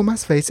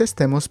 Algumas vezes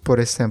temos, por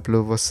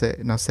exemplo,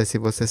 não sei se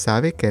você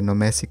sabe que no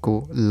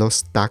México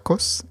los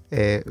tacos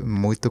é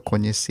muito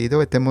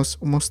conhecido e temos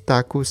uns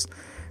tacos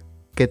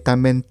que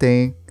também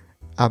têm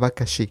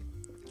abacaxi.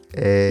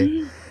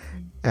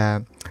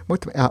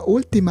 Muito bem. A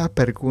última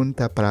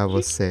pergunta para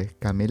você,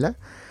 Camila.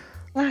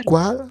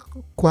 Claro.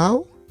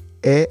 Qual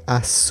é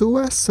a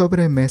sua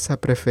sobremesa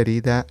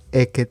preferida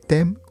e que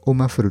tem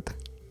uma fruta?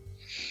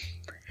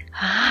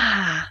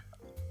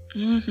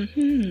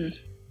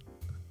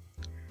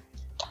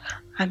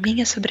 A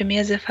minha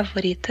sobremesa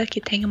favorita que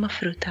tem uma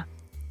fruta.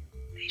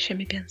 Deixa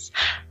eu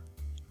pensar.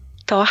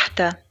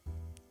 Torta.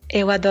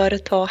 Eu adoro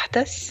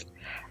tortas.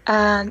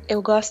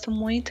 Eu gosto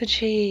muito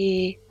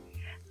de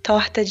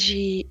torta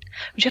de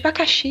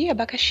abacaxi.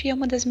 Abacaxi é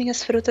uma das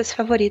minhas frutas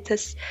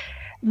favoritas.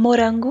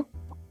 Morango.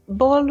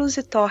 Bolos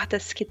e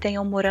tortas que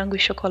tenham morango e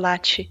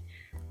chocolate.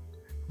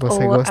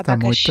 Você gosta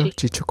abacaxi.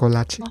 muito de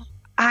chocolate?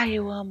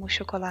 Eu amo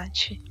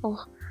chocolate.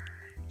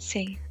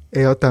 Sim.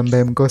 Eu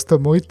também gosto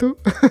muito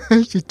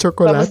de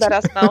chocolate. Vamos dar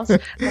as mãos,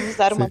 vamos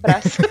dar um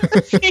abraço.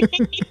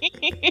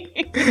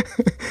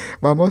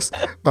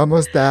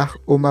 Vamos dar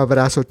um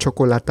abraço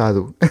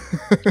chocolatado.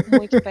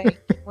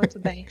 Muito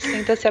bem.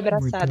 Sinta-se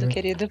abraçado,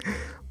 querido.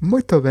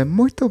 Muito bem,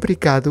 muito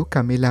obrigado,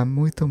 Camila.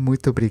 Muito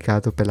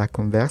obrigado pela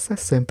conversa.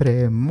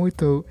 Sempre é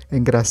muito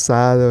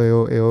engraçado.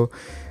 Eu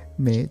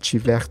me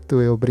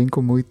diverto, eu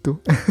brinco muito.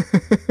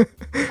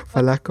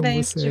 Falar com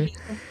você.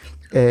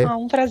 É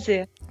um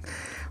prazer.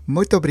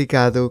 Muito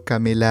obrigado,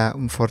 Camila.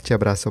 Um forte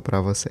abraço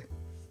para você.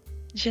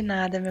 De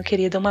nada, meu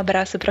querido. Um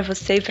abraço para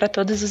você e para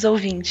todos os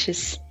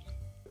ouvintes.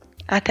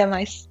 Até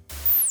mais.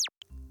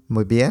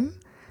 Muy bien.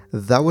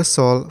 That was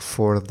all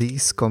for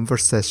this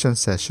conversation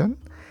session.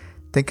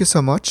 Thank you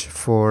so much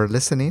for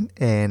listening,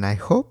 and I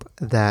hope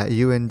that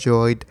you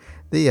enjoyed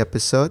the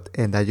episode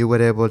and that you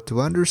were able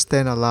to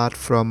understand a lot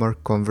from our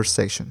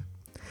conversation.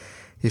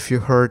 If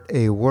you heard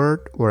a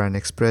word or an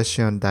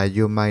expression that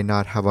you might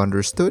not have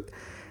understood,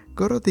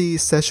 go to the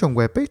session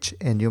webpage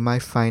and you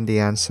might find the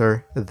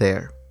answer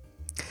there.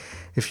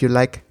 If you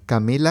like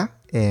Camila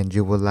and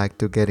you would like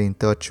to get in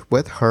touch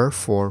with her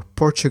for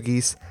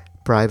Portuguese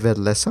private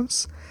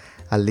lessons,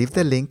 I'll leave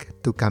the link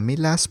to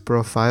Camila's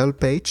profile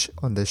page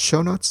on the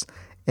show notes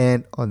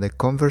and on the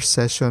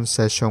conversation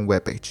session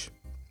webpage.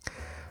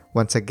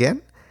 Once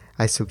again,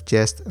 I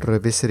suggest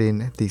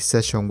revisiting the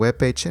session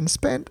webpage and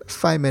spend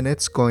 5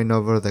 minutes going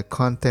over the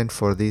content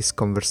for this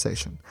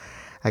conversation.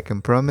 I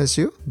can promise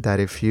you that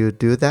if you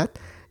do that,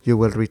 you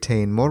will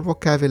retain more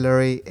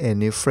vocabulary and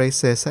new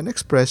phrases and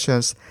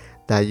expressions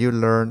that you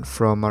learn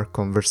from our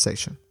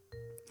conversation.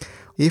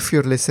 If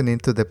you're listening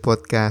to the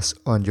podcast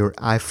on your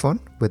iPhone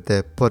with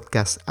the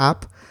podcast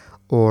app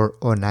or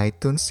on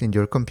iTunes in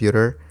your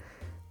computer,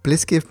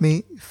 please give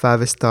me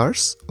 5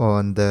 stars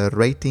on the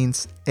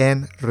ratings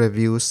and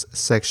reviews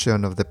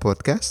section of the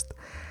podcast.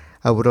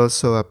 I would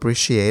also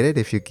appreciate it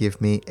if you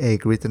give me a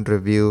written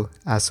review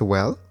as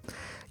well.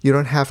 You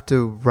don't have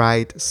to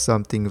write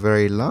something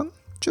very long.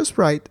 Just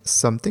write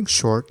something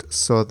short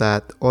so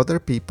that other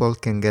people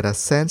can get a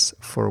sense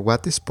for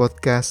what this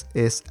podcast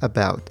is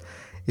about.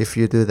 If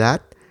you do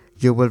that,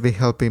 you will be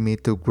helping me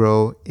to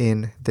grow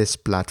in this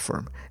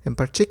platform, and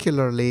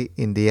particularly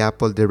in the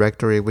Apple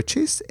directory, which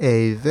is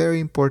a very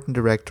important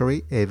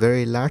directory, a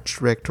very large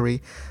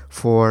directory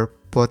for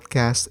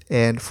podcasts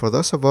and for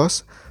those of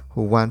us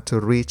who want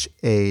to reach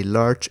a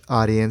large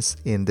audience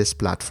in this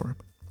platform.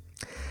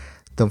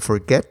 Don't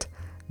forget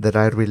that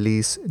I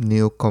release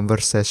new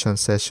conversation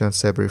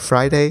sessions every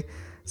Friday,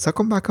 so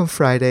come back on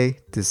Friday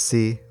to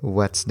see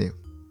what's new.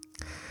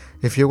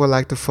 If you would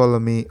like to follow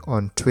me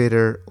on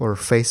Twitter or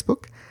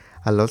Facebook,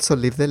 I'll also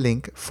leave the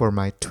link for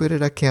my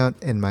Twitter account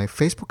and my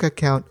Facebook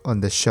account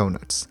on the show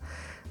notes.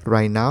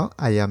 Right now,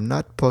 I am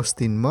not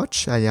posting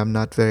much. I am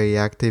not very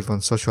active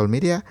on social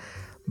media,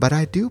 but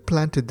I do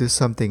plan to do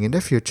something in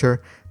the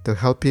future to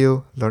help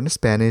you learn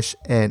Spanish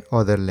and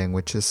other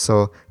languages,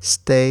 so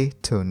stay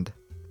tuned.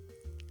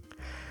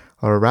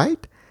 All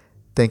right.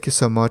 Thank you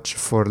so much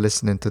for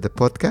listening to the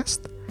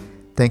podcast.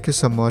 Thank you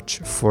so much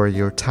for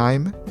your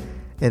time.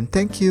 And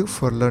thank you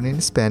for learning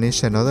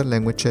Spanish and other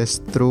languages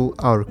through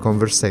our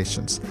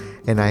conversations.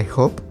 And I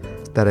hope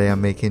that I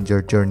am making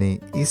your journey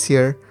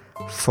easier,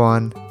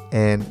 fun,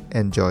 and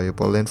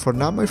enjoyable. And for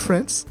now, my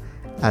friends,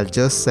 I'll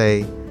just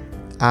say,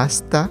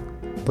 hasta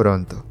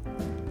pronto.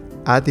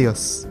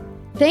 Adios.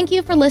 Thank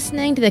you for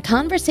listening to the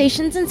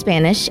Conversations in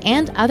Spanish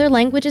and Other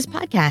Languages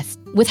podcast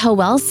with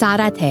Joel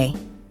Zarate.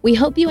 We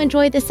hope you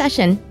enjoyed this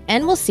session,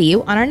 and we'll see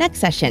you on our next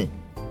session.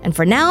 And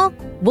for now,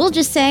 we'll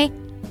just say,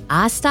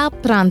 hasta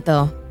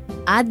pronto.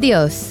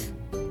 Adios.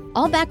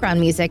 All background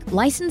music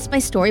licensed by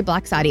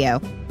Storyblocks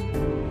Audio.